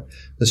vertrouwen.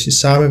 Dus je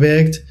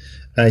samenwerkt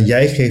en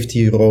jij geeft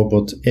die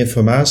robot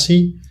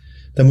informatie,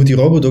 dan moet die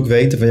robot ook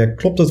weten van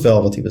klopt het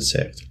wel wat hij wat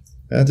zegt.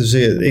 Ja, dus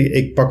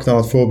ik pak dan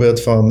het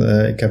voorbeeld van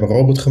ik heb een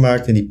robot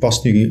gemaakt en die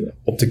past nu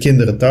op de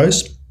kinderen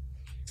thuis.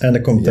 En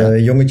dan komt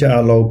een jongetje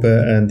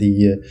aanlopen en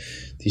die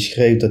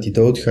schreeuwt dat hij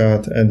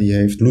doodgaat en die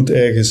heeft bloed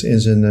ergens in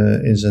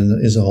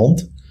zijn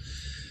hand.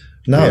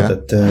 Nou,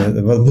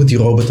 wat moet die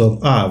robot dan?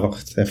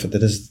 Wacht even,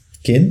 dit is het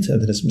kind. En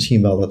dit is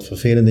misschien wel dat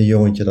vervelende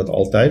jongetje dat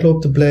altijd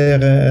loopt te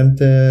blaren en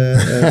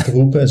te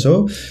roepen en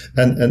zo.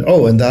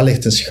 En daar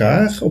ligt een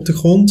schaar op de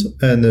grond.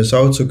 En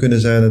zou het zo kunnen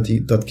zijn dat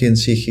dat kind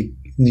zich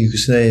nu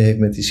gesneden heeft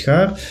met die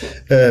schaar?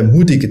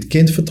 Moet ik het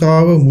kind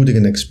vertrouwen? Moet ik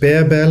een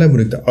expert bellen? Moet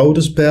ik de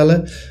ouders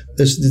bellen?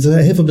 Dus er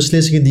zijn heel veel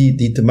beslissingen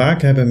die te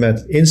maken hebben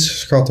met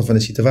inschatten van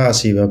de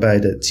situatie, waarbij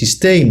het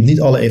systeem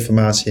niet alle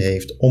informatie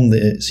heeft om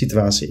de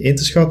situatie in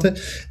te schatten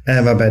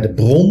en waarbij de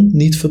bron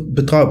niet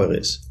betrouwbaar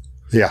is.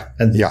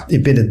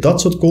 Binnen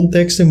dat soort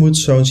contexten moet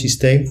zo'n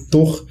systeem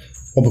toch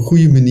op een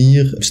goede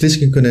manier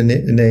beslissingen kunnen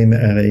nemen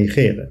en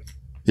reageren.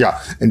 Ja,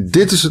 en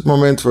dit is het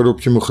moment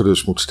waarop je me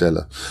gerust moet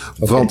stellen.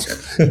 Okay. Want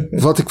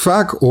wat ik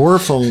vaak hoor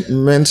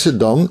van mensen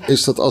dan,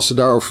 is dat als ze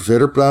daarover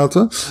verder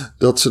praten,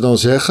 dat ze dan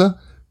zeggen,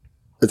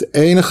 het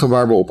enige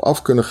waar we op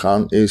af kunnen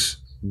gaan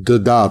is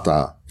de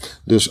data.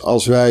 Dus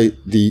als wij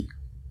die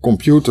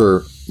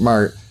computer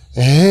maar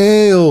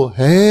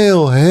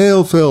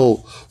heel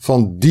veel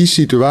van die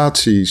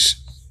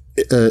situaties,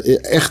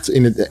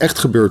 echt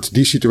gebeurd,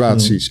 die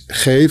situaties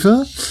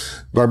geven,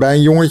 waarbij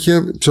een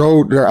jongetje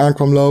zo eraan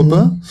kwam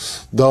lopen,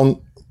 dan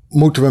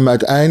moeten we hem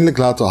uiteindelijk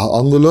laten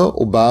handelen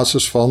op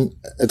basis van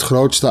het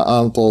grootste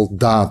aantal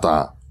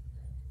data.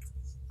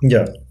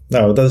 Ja,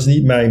 nou, dat is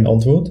niet mijn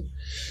antwoord.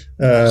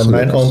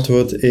 Mijn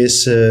antwoord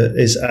is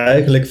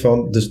eigenlijk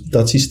van, dus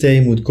dat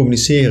systeem moet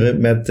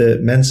communiceren met de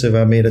mensen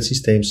waarmee dat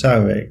systeem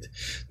samenwerkt.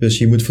 Dus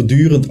je moet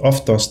voortdurend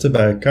aftasten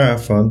bij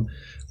elkaar van,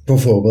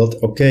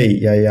 bijvoorbeeld,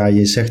 je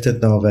zegt het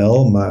nou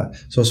wel,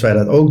 maar zoals wij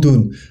dat ook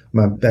doen,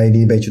 maar ben je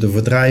niet een beetje te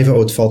verdrijven,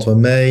 het valt wel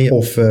mee,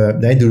 of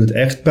nee, doet het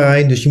echt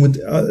pijn. Dus je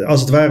moet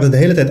als het ware de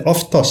hele tijd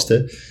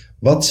aftasten,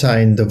 wat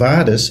zijn de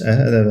waardes, en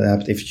dan hebben we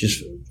het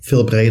eventjes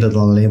veel breder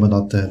dan alleen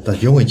maar dat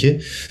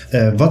jongetje.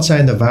 Wat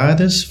zijn de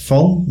waardes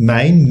van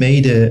mijn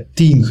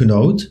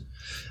mede-teamgenoot?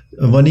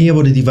 Wanneer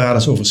worden die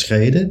waardes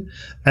overschreden?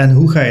 En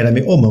hoe ga je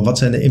daarmee om? En wat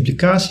zijn de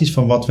implicaties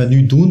van wat we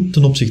nu doen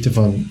ten opzichte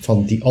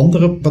van die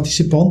andere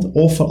participant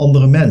of van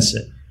andere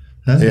mensen?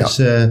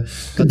 Dus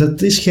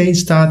dat is geen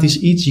statisch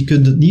iets. Je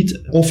kunt het niet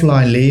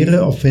offline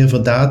leren of heel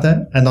veel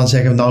data en dan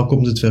zeggen we nou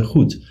komt het weer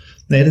goed.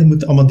 Nee, dat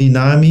moet allemaal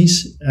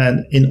dynamisch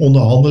en in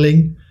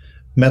onderhandeling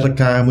met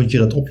elkaar moet je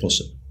dat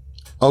oplossen.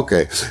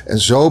 Oké, en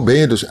zo ben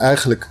je dus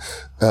eigenlijk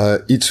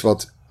iets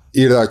wat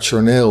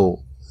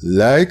irrationeel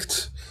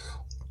lijkt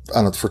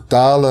aan het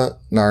vertalen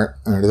naar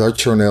een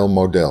rationeel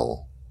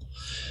model.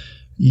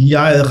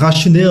 Ja,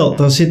 rationeel.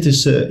 Daar zit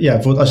dus,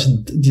 bijvoorbeeld als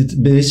je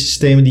deze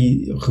systemen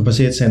die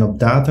gebaseerd zijn op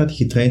data, die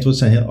getraind worden,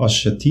 zijn heel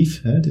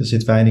associatief. Hè? Er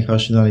zit weinig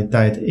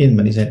rationaliteit in,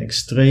 maar die zijn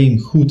extreem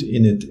goed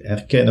in het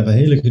herkennen van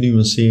hele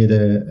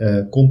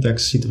genuanceerde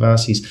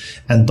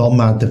contextsituaties en dan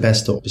maar de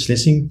beste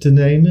beslissing te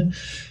nemen.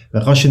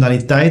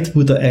 Rationaliteit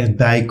moet er echt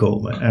bij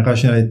komen. En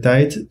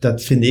rationaliteit,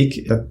 dat vind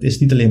ik, dat is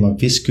niet alleen maar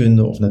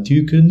wiskunde of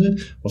natuurkunde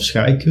of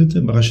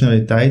scheikunde, maar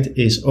rationaliteit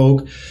is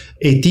ook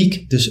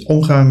ethiek, dus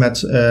omgaan met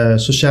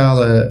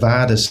sociale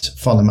waardes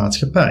van de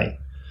maatschappij.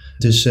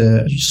 Dus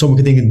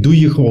sommige dingen doe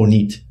je gewoon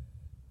niet.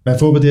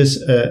 Bijvoorbeeld is,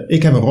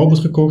 ik heb een robot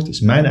gekocht, is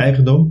mijn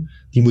eigendom,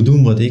 die moet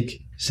doen wat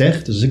ik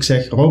zeg, dus ik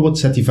zeg, robot,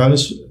 zet die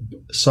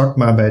vuilniszak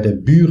maar bij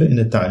de buren in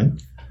de tuin.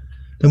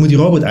 Dan moet die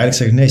robot eigenlijk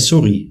zeggen, nee,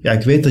 sorry. Ja,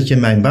 ik weet dat je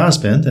mijn baas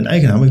bent en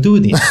eigenaar, maar ik doe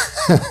het niet.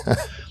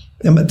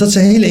 Ja, maar dat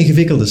zijn hele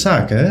ingewikkelde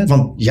zaken. Hè?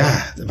 Want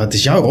ja, wat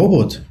is jouw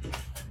robot?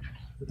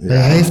 Ja.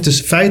 Hij heeft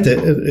dus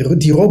feiten,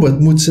 die robot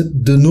moet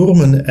de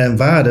normen en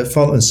waarden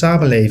van een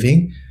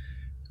samenleving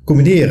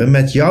combineren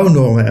met jouw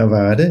normen en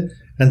waarden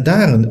en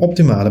daar een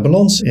optimale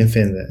balans in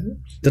vinden.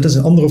 Dat is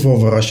een andere vorm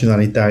van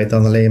rationaliteit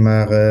dan alleen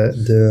maar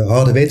de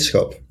harde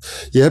wetenschap.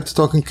 Je hebt het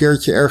ook een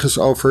keertje ergens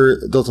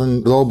over dat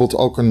een robot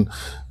ook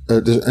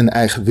een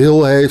eigen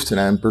wil heeft en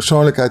een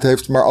persoonlijkheid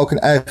heeft, maar ook een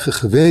eigen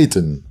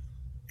geweten.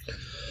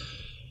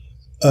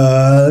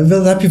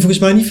 Dat heb je volgens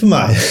mij niet van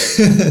mij.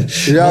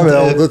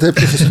 Jawel, dat heb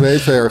je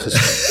geschreven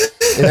ergens.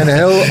 In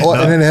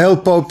een heel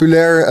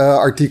populair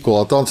artikel,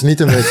 althans niet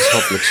een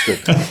wetenschappelijk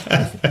stuk.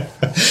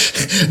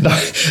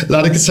 Nou,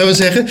 laat ik het zo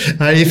zeggen.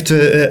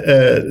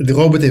 De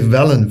robot heeft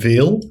wel een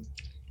wil.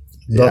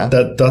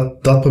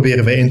 Dat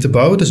proberen wij in te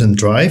bouwen. Dus een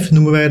drive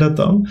noemen wij dat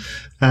dan.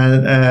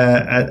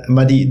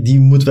 Maar die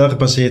moet wel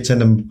gebaseerd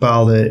zijn op een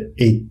bepaalde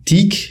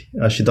ethiek.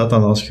 Als je dat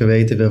dan als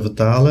geweten wil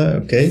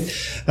vertalen. Oké.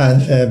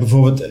 En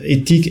bijvoorbeeld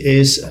ethiek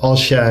is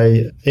als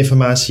jij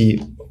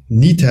informatie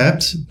niet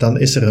hebt, dan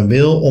is er een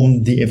wil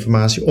om die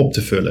informatie op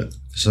te vullen.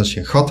 Dus als je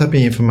een gat hebt in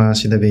je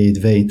informatie, dan wil je het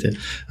weten.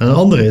 En een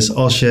andere is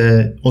als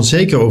je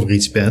onzeker over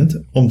iets bent,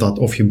 omdat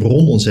of je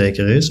bron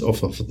onzeker is, of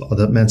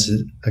dat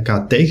mensen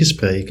elkaar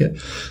tegenspreken,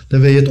 dan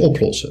wil je het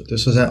oplossen.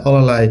 Dus er zijn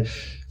allerlei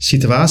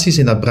situaties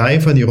in dat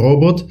brein van die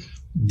robot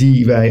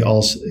die wij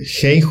als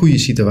geen goede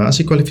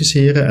situatie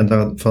kwalificeren.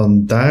 En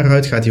van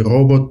daaruit gaat die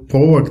robot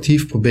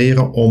proactief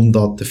proberen om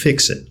dat te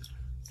fixen.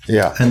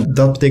 Ja. En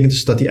dat betekent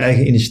dus dat hij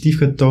eigen initiatief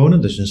gaat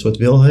tonen, dus een soort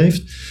wil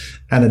heeft.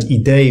 En het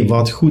idee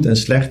wat goed en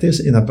slecht is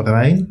in het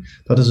brein,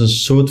 dat is een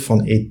soort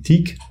van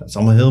ethiek. Dat is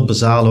allemaal heel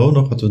bazaal hoor,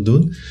 nog wat we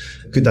doen.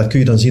 Dat kun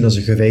je dan zien als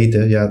een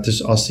geweten. Ja,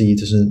 dus als hij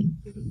dus een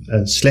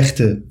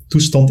slechte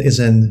toestand in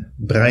zijn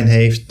brein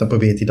heeft, dan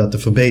probeert hij dat te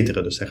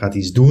verbeteren. Dus hij gaat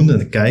iets doen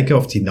en kijken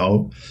of hij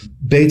nou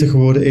beter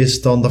geworden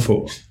is dan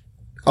daarvoor.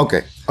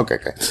 Oké.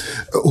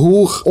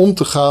 Hoe om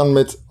te gaan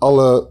met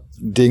alle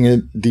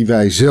dingen die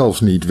wij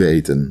zelf niet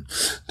weten.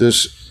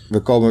 Dus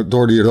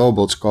door die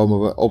robots komen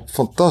we op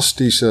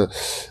fantastische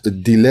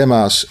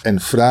dilemma's en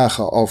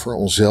vragen over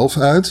onszelf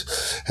uit.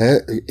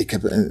 Ik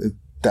heb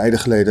tijden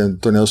geleden een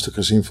toneelstuk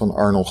gezien van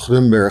Arnold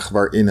Grunberg,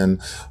 waarin een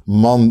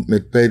man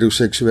met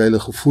pedoseksuele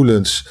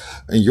gevoelens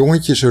een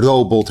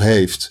jongetjesrobot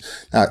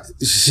heeft. Nou,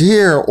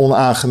 zeer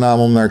onaangenaam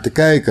om naar te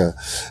kijken.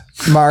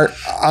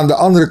 Maar aan de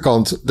andere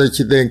kant dat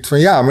je denkt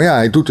van maar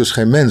hij doet dus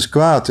geen mens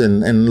kwaad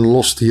en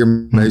lost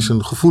hiermee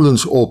zijn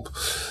gevoelens op.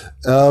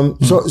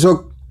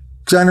 Zo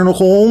zijn er nog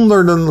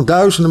honderden,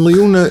 duizenden,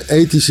 miljoenen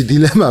ethische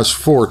dilemma's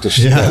voor te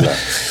stellen. Ja.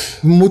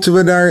 Moeten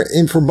we daar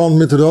in verband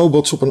met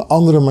robots op een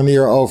andere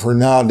manier over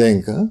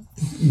nadenken?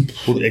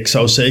 Ik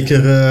zou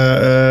zeker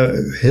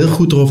heel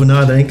goed erover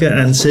nadenken.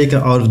 En zeker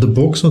out of the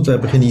box. Want we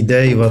hebben geen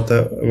idee wat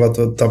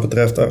dat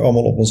betreft er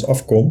allemaal op ons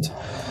afkomt.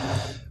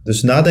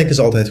 Dus nadenken is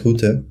altijd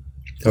goed, hè?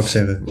 Zou ik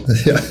zeggen.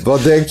 Ja.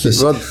 Wat denk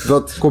je?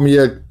 Wat kom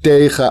je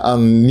tegen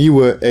aan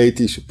nieuwe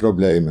ethische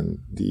problemen?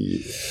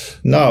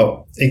 Nou,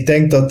 ik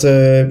denk dat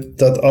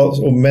op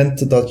het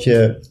moment dat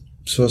je,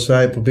 zoals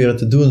wij proberen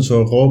te doen,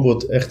 zo'n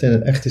robot echt in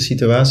een echte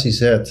situatie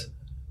zet,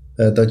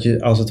 dat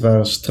je als het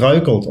ware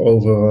struikelt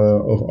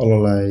over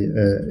allerlei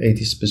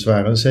ethische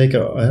bezwaren.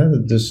 Zeker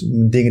dus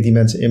dingen die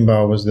mensen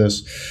inbouwen,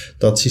 dus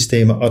dat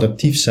systemen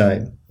adaptief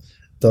zijn,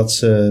 dat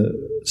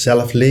ze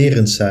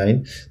zelflerend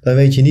zijn, dan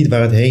weet je niet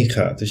waar het heen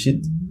gaat. Dus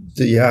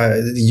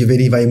je weet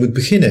niet waar je moet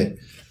beginnen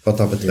wat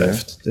dat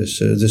betreft. Ja.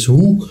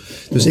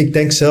 Dus ik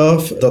denk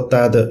zelf dat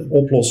daar de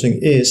oplossing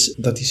is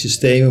dat die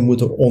systemen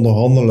moeten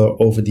onderhandelen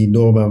over die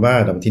normen en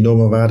waarden. Want die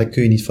normen en waarden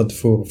kun je niet van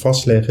tevoren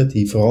vastleggen,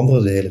 die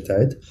veranderen de hele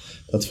tijd.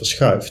 Dat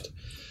verschuift.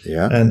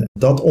 Ja. En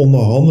dat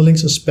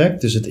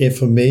onderhandelingsaspect, dus het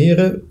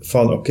informeren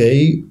van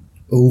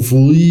hoe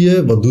voel je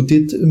je? Wat doet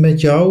dit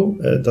met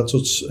jou? Dat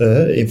soort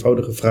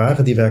eenvoudige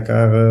vragen die we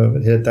elkaar de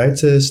hele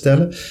tijd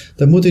stellen.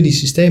 Dat moeten die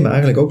systemen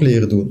eigenlijk ook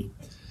leren doen.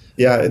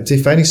 Ja, het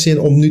heeft weinig zin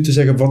om nu te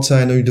zeggen wat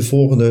zijn nu de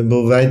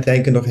volgende. Wij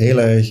denken nog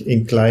heel erg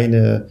in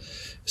kleine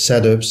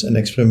setups en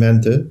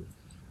experimenten.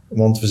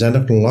 Want we zijn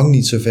nog lang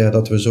niet zover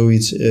dat we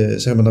zoiets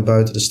naar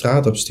buiten de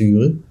straat op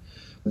sturen.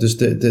 Dus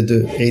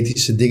de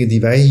ethische dingen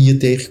die wij hier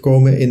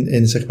tegenkomen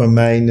in zeg maar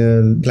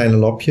mijn kleine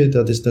lapje,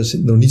 dat is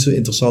nog niet zo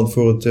interessant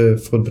voor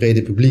het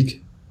brede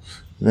publiek.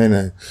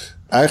 Nee.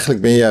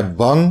 Eigenlijk ben jij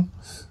bang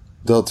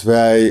dat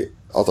wij,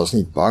 althans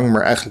niet bang,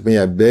 maar eigenlijk ben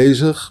jij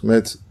bezig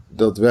met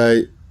dat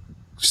wij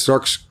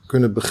straks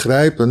kunnen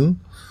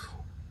begrijpen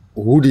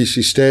hoe die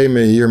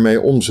systemen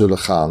hiermee om zullen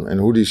gaan en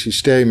hoe die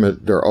systemen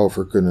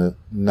daarover kunnen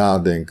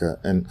nadenken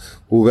en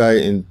hoe wij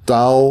in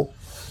taal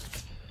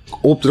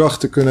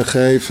opdrachten kunnen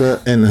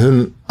geven en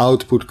hun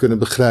output kunnen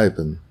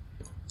begrijpen.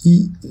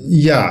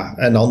 Ja,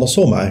 en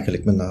andersom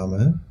eigenlijk met name.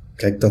 Hè?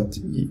 Kijk,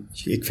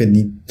 ik vind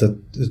niet dat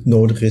het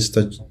nodig is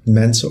dat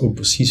mensen ook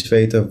precies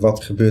weten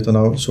wat gebeurt er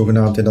nou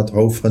zogenaamd in dat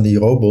hoofd van die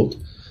robot.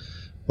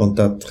 Want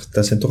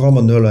dat zijn toch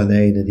allemaal nullen en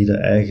enen die er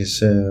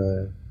ergens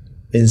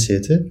in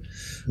zitten.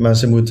 Maar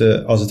ze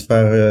moeten als het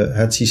ware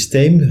het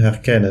systeem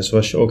herkennen,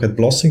 zoals je ook het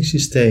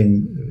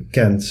belastingssysteem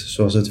kent,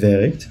 zoals het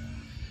werkt.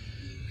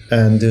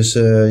 En dus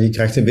je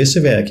krijgt een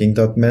wisselwerking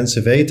dat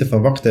mensen weten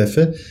van wacht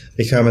even,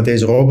 ik ga met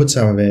deze robot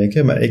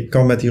samenwerken, maar ik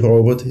kan met die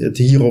robot het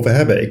hierover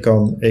hebben.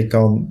 Ik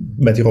kan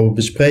met die robot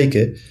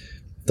bespreken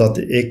dat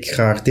ik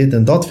graag dit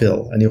en dat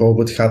wil. En die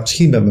robot gaat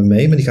misschien met me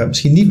mee, maar die gaat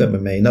misschien niet met me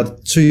mee. Nou, dat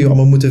zul je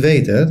allemaal moeten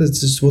weten. Hè?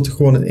 Het wordt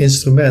gewoon een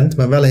instrument,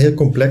 maar wel een heel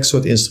complex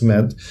soort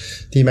instrument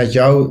die met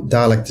jou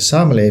dadelijk de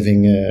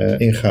samenleving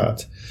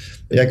ingaat.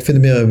 Ja, ik vind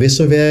het meer een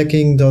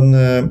wisselwerking dan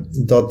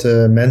dat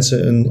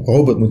mensen een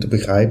robot moeten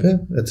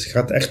begrijpen. Het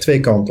gaat echt twee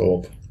kanten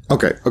op.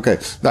 Oké.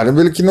 Nou, dan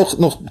wil ik je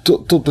nog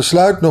tot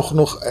besluit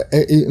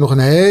nog een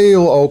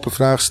heel open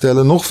vraag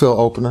stellen. Nog veel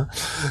opener.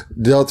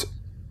 Dat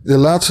de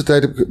laatste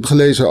tijd heb ik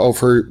gelezen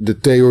over de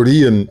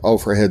theorieën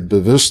over het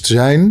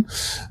bewustzijn.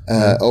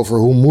 Over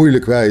hoe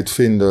moeilijk wij het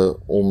vinden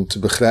om te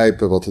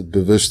begrijpen wat het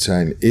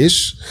bewustzijn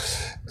is.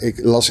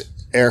 Ik las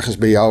ergens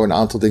bij jou een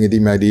aantal dingen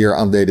die mij hier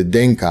aan deden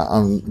denken.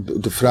 Aan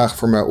de vraag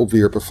voor mij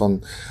opwierpen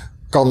van,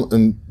 kan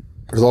een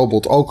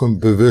robot ook een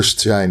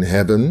bewustzijn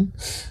hebben?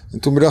 En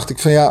toen bedacht ik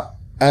van ja,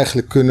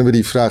 eigenlijk kunnen we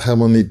die vraag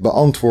helemaal niet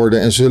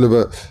beantwoorden. En zullen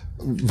we,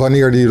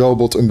 wanneer die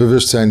robot een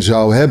bewustzijn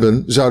zou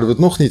hebben, zouden we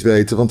het nog niet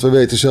weten. Want we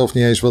weten zelf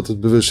niet eens wat het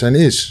bewustzijn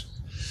is.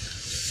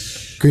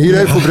 Kun je hier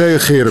even op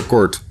reageren,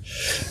 kort?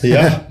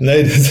 Ja,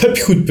 nee, daar heb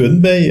je goed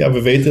punt mee. Ja,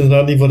 we weten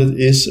inderdaad niet wat het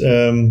is.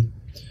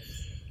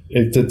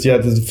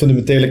 De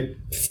fundamentele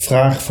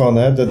vraag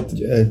van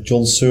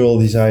John Searle,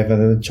 die zei van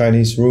het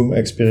Chinese Room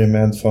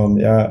experiment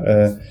van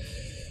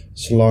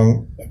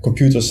zolang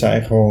computers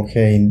zijn gewoon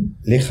geen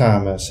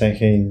lichamen, zijn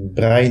geen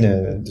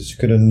breinen, dus ze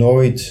kunnen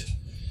nooit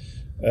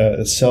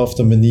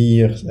hetzelfde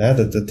manier,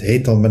 dat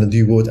heet dan met een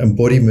duur woord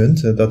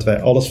embodiment, dat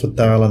wij alles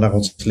vertalen naar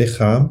ons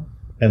lichaam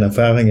en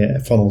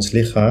ervaringen van ons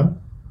lichaam.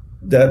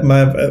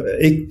 Maar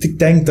ik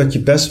denk dat je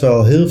best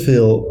wel heel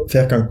veel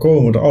ver kan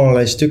komen door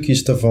allerlei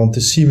stukjes daarvan te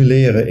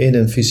simuleren in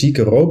een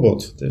fysieke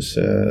robot. Dus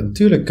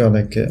natuurlijk kan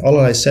ik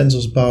allerlei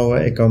sensors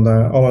bouwen. Ik kan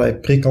daar allerlei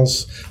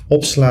prikkels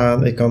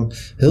opslaan. Ik kan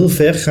heel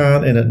ver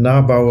gaan in het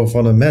nabouwen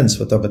van een mens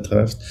wat dat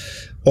betreft.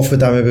 Of we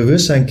daarmee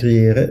bewustzijn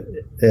creëren,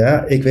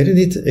 ja, ik weet het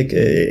niet.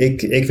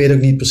 Ik weet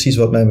ook niet precies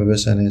wat mijn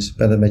bewustzijn is. Ik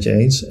ben het met je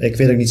eens. Ik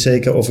weet ook niet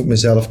zeker of ik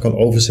mezelf kan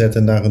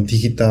overzetten naar een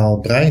digitaal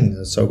brein.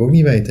 Dat zou ik ook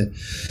niet weten.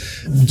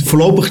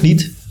 Voorlopig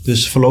niet.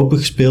 Dus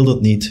voorlopig speelt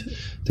dat niet.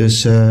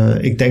 Dus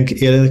ik denk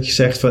eerlijk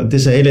gezegd, van, het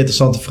is een hele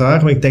interessante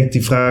vraag. Maar ik denk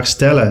die vraag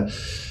stellen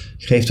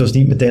geeft ons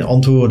niet meteen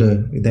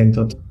antwoorden. Ik denk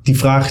dat die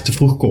vraag te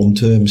vroeg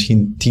komt.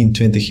 Misschien 10,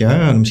 20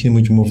 jaar. En misschien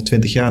moet je hem over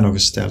 20 jaar nog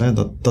eens stellen.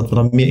 Dat we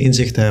dan meer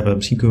inzicht hebben.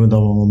 Misschien kunnen we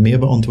dan wel meer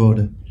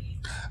beantwoorden.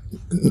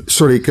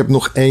 Sorry, ik heb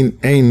nog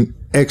één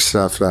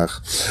extra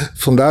vraag.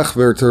 Vandaag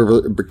werd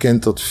er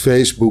bekend dat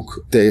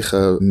Facebook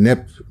tegen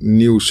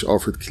nepnieuws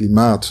over het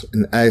klimaat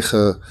een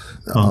eigen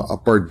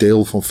apart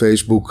deel van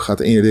Facebook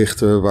gaat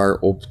inrichten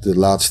waarop de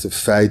laatste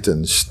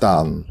feiten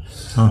staan.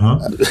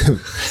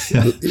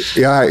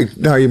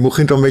 Je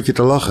begint al een beetje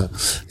te lachen.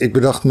 Ik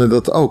bedacht me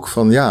dat ook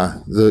van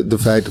de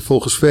feiten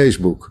volgens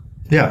Facebook.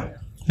 Ja,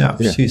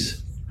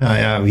 precies.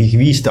 Ja,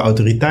 wie is de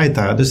autoriteit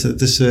daar? Dus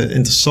het is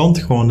interessant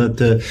gewoon dat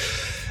de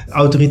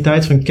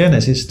autoriteit van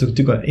kennis is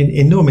natuurlijk een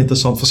enorm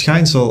interessant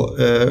verschijnsel.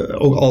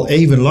 Ook al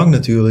even lang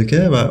natuurlijk,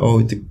 hè, waar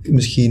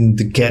misschien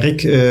de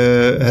kerk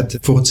het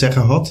voor het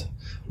zeggen had,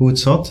 hoe het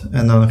zat.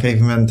 En dan op een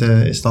gegeven moment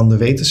is dan de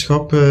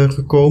wetenschap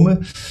gekomen.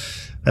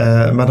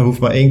 Maar er hoeft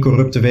maar één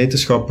corrupte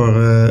wetenschapper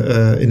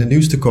in het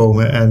nieuws te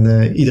komen.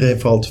 En iedereen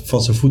valt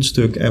van zijn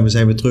voetstuk en we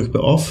zijn weer terug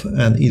bij af.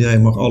 En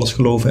iedereen mag alles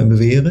geloven en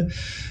beweren.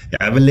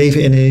 Ja, we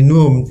leven in een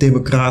enorm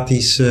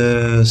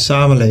democratische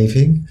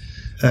samenleving.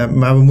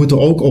 Maar we moeten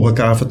ook op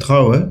elkaar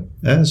vertrouwen.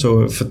 Hè?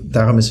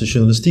 Daarom is de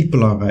journalistiek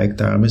belangrijk.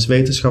 Daarom is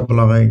wetenschap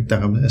belangrijk.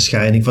 Daarom is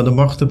scheiding van de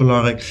machten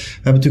belangrijk. We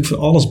hebben natuurlijk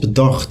van alles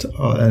bedacht.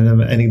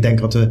 En ik denk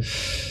dat we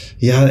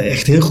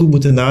echt heel goed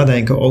moeten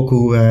nadenken. Ook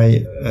hoe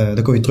wij,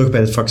 dan kom je terug bij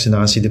het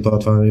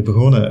vaccinatiedebat waar we mee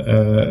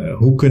begonnen.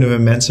 Hoe kunnen we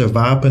mensen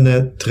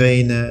wapenen,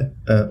 trainen,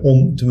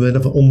 door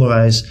middel van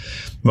onderwijs.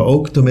 Maar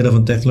ook door middel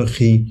van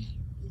technologie.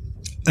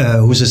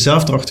 Hoe ze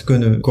zelf erachter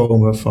kunnen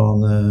komen van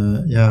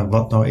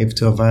wat nou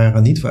eventueel waar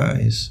en niet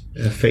waar is.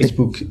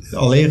 Facebook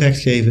alleen recht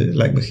geven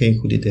lijkt me geen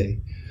goed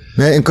idee.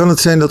 Nee, en kan het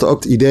zijn dat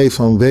ook het idee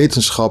van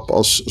wetenschap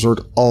als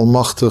soort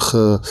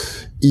almachtige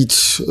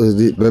iets...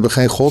 we hebben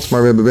geen God, maar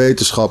we hebben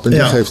wetenschap en die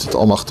geeft het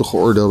almachtige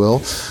oordeel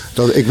wel.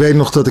 Ik weet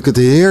nog dat ik het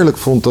heerlijk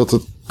vond dat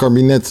het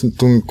kabinet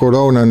toen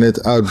corona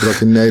net uitbrak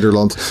in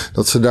Nederland,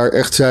 dat ze daar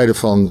echt zeiden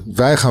van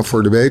wij gaan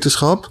voor de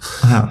wetenschap.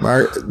 Ja.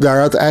 Maar daar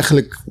had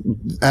eigenlijk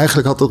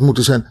had dat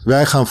moeten zijn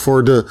wij gaan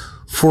voor de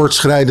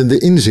voortschrijdende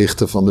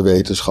inzichten van de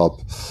wetenschap.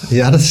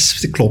 Ja,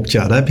 dat klopt.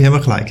 Ja, daar heb je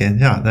helemaal gelijk in.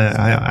 Ja,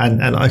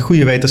 en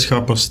goede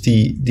wetenschappers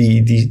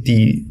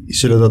die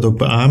zullen dat ook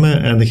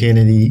beamen. En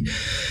degene die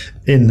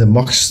in de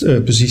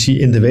machtspositie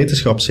in de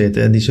wetenschap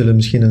zitten, en die zullen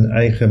misschien een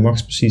eigen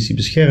machtspositie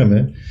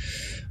beschermen.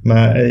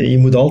 Maar je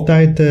moet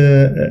altijd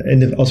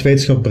als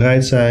wetenschap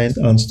bereid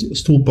zijn aan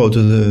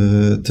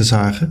stoelpoten te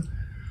zagen.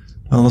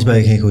 Anders ben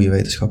je geen goede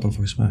wetenschapper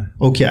volgens mij.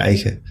 Ook je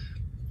eigen.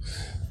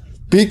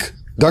 Piek,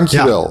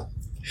 dankjewel. Ja,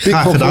 Piek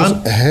graag gedaan.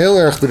 Heel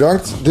erg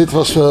bedankt. Dit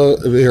was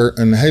weer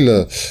een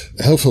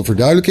heel veel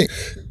verduidelijking.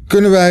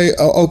 Kunnen wij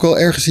ook wel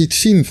ergens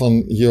iets zien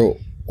van je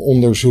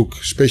onderzoek?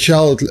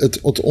 Speciaal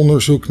het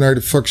onderzoek naar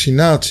de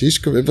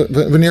vaccinaties.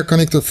 Wanneer kan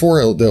ik er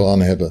voordeel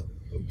aan hebben?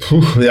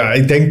 Ja,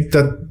 ik denk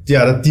dat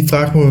die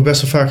vraag wordt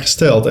best wel vaak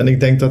gesteld. En ik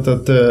denk dat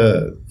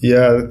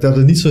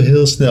het niet zo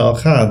heel snel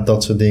gaat,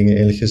 dat soort dingen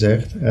eerlijk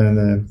gezegd.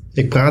 En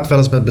ik praat wel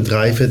eens met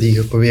bedrijven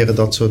die proberen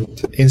dat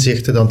soort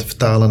inzichten dan te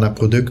vertalen naar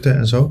producten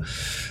en zo.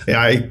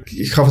 Ja, ik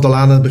gaf het al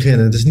aan het begin.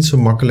 Het is niet zo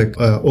makkelijk.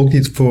 Ook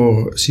niet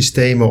voor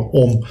systemen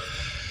om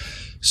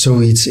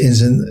zoiets in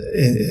zijn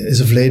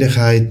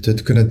volledigheid te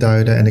kunnen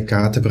duiden en in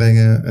kaart te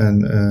brengen.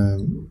 En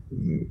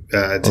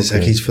het is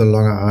echt iets voor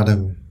lange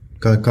adem.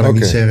 Kan ik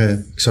niet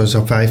zeggen. Ik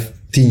zou 5-10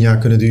 jaar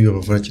kunnen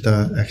duren voordat je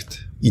daar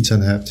echt iets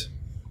aan hebt.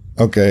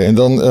 Oké, en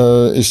dan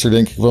is er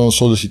denk ik wel een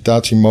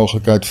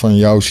sollicitatiemogelijkheid van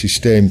jouw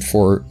systeem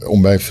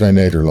om bij Vrij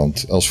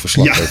Nederland als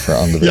verslaggever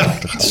aan de werk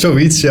te gaan.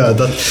 Zoiets, ja,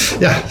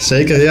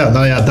 zeker. Ja.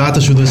 Nou ja,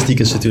 datajournalistiek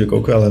is natuurlijk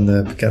ook wel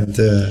een bekend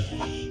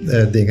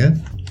ding, hè?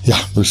 Ja,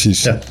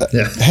 precies. Ja.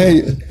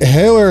 Hey,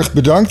 heel erg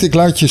bedankt. Ik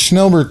laat je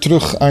snel weer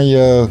terug aan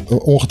je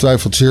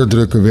ongetwijfeld zeer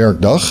drukke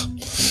werkdag.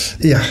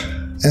 Ja.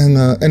 En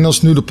dan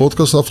is nu de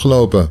podcast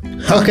afgelopen.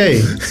 Oké,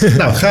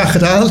 nou graag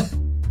gedaan.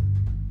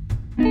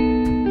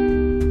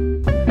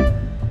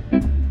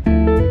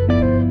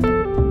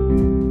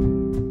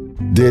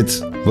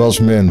 Dit was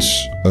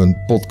Mens, een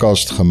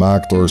podcast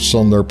gemaakt door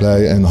Sander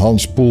Pleij en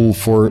Hans Poel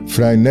voor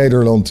Vrij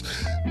Nederland.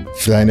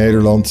 Vrij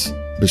Nederland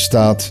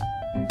bestaat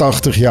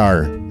 80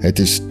 jaar. Het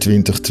is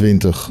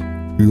 2020.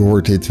 U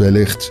hoort dit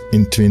wellicht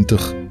in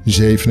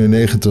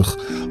 2097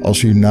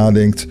 als u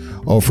nadenkt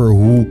over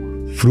hoe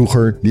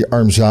vroeger die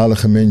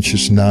armzalige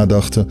mensjes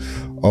nadachten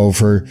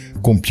over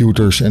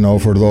computers en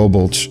over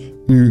robots.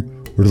 U,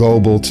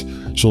 robot,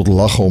 zult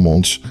lachen om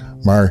ons,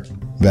 maar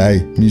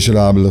wij,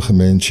 miserabelige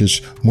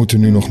mensjes, moeten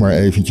nu nog maar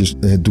eventjes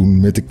het doen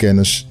met de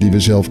kennis die we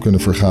zelf kunnen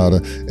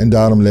vergaren. En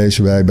daarom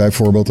lezen wij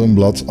bijvoorbeeld een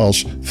blad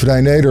als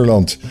Vrij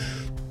Nederland.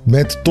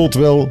 Met tot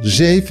wel 47%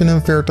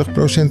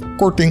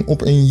 korting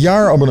op een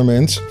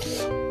jaarabonnement,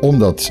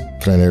 omdat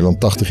Vrij Nederland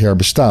 80 jaar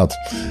bestaat.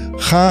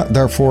 Ga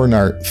daarvoor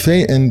naar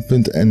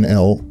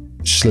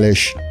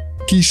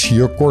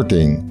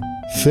vn.nl/kiesjekorting.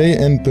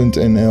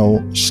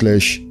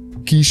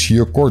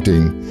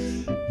 vn.nl/kiesjekorting.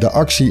 De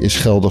actie is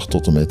geldig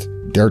tot en met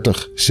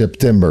 30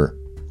 september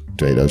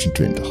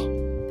 2020.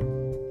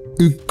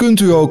 U kunt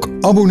u ook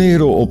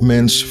abonneren op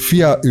Mens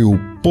via uw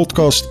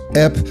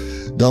podcast-app.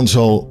 Dan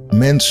zal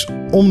Mens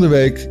om de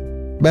week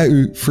bij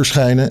u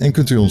verschijnen en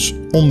kunt u ons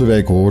om de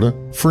week horen.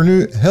 Voor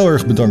nu heel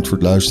erg bedankt voor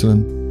het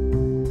luisteren.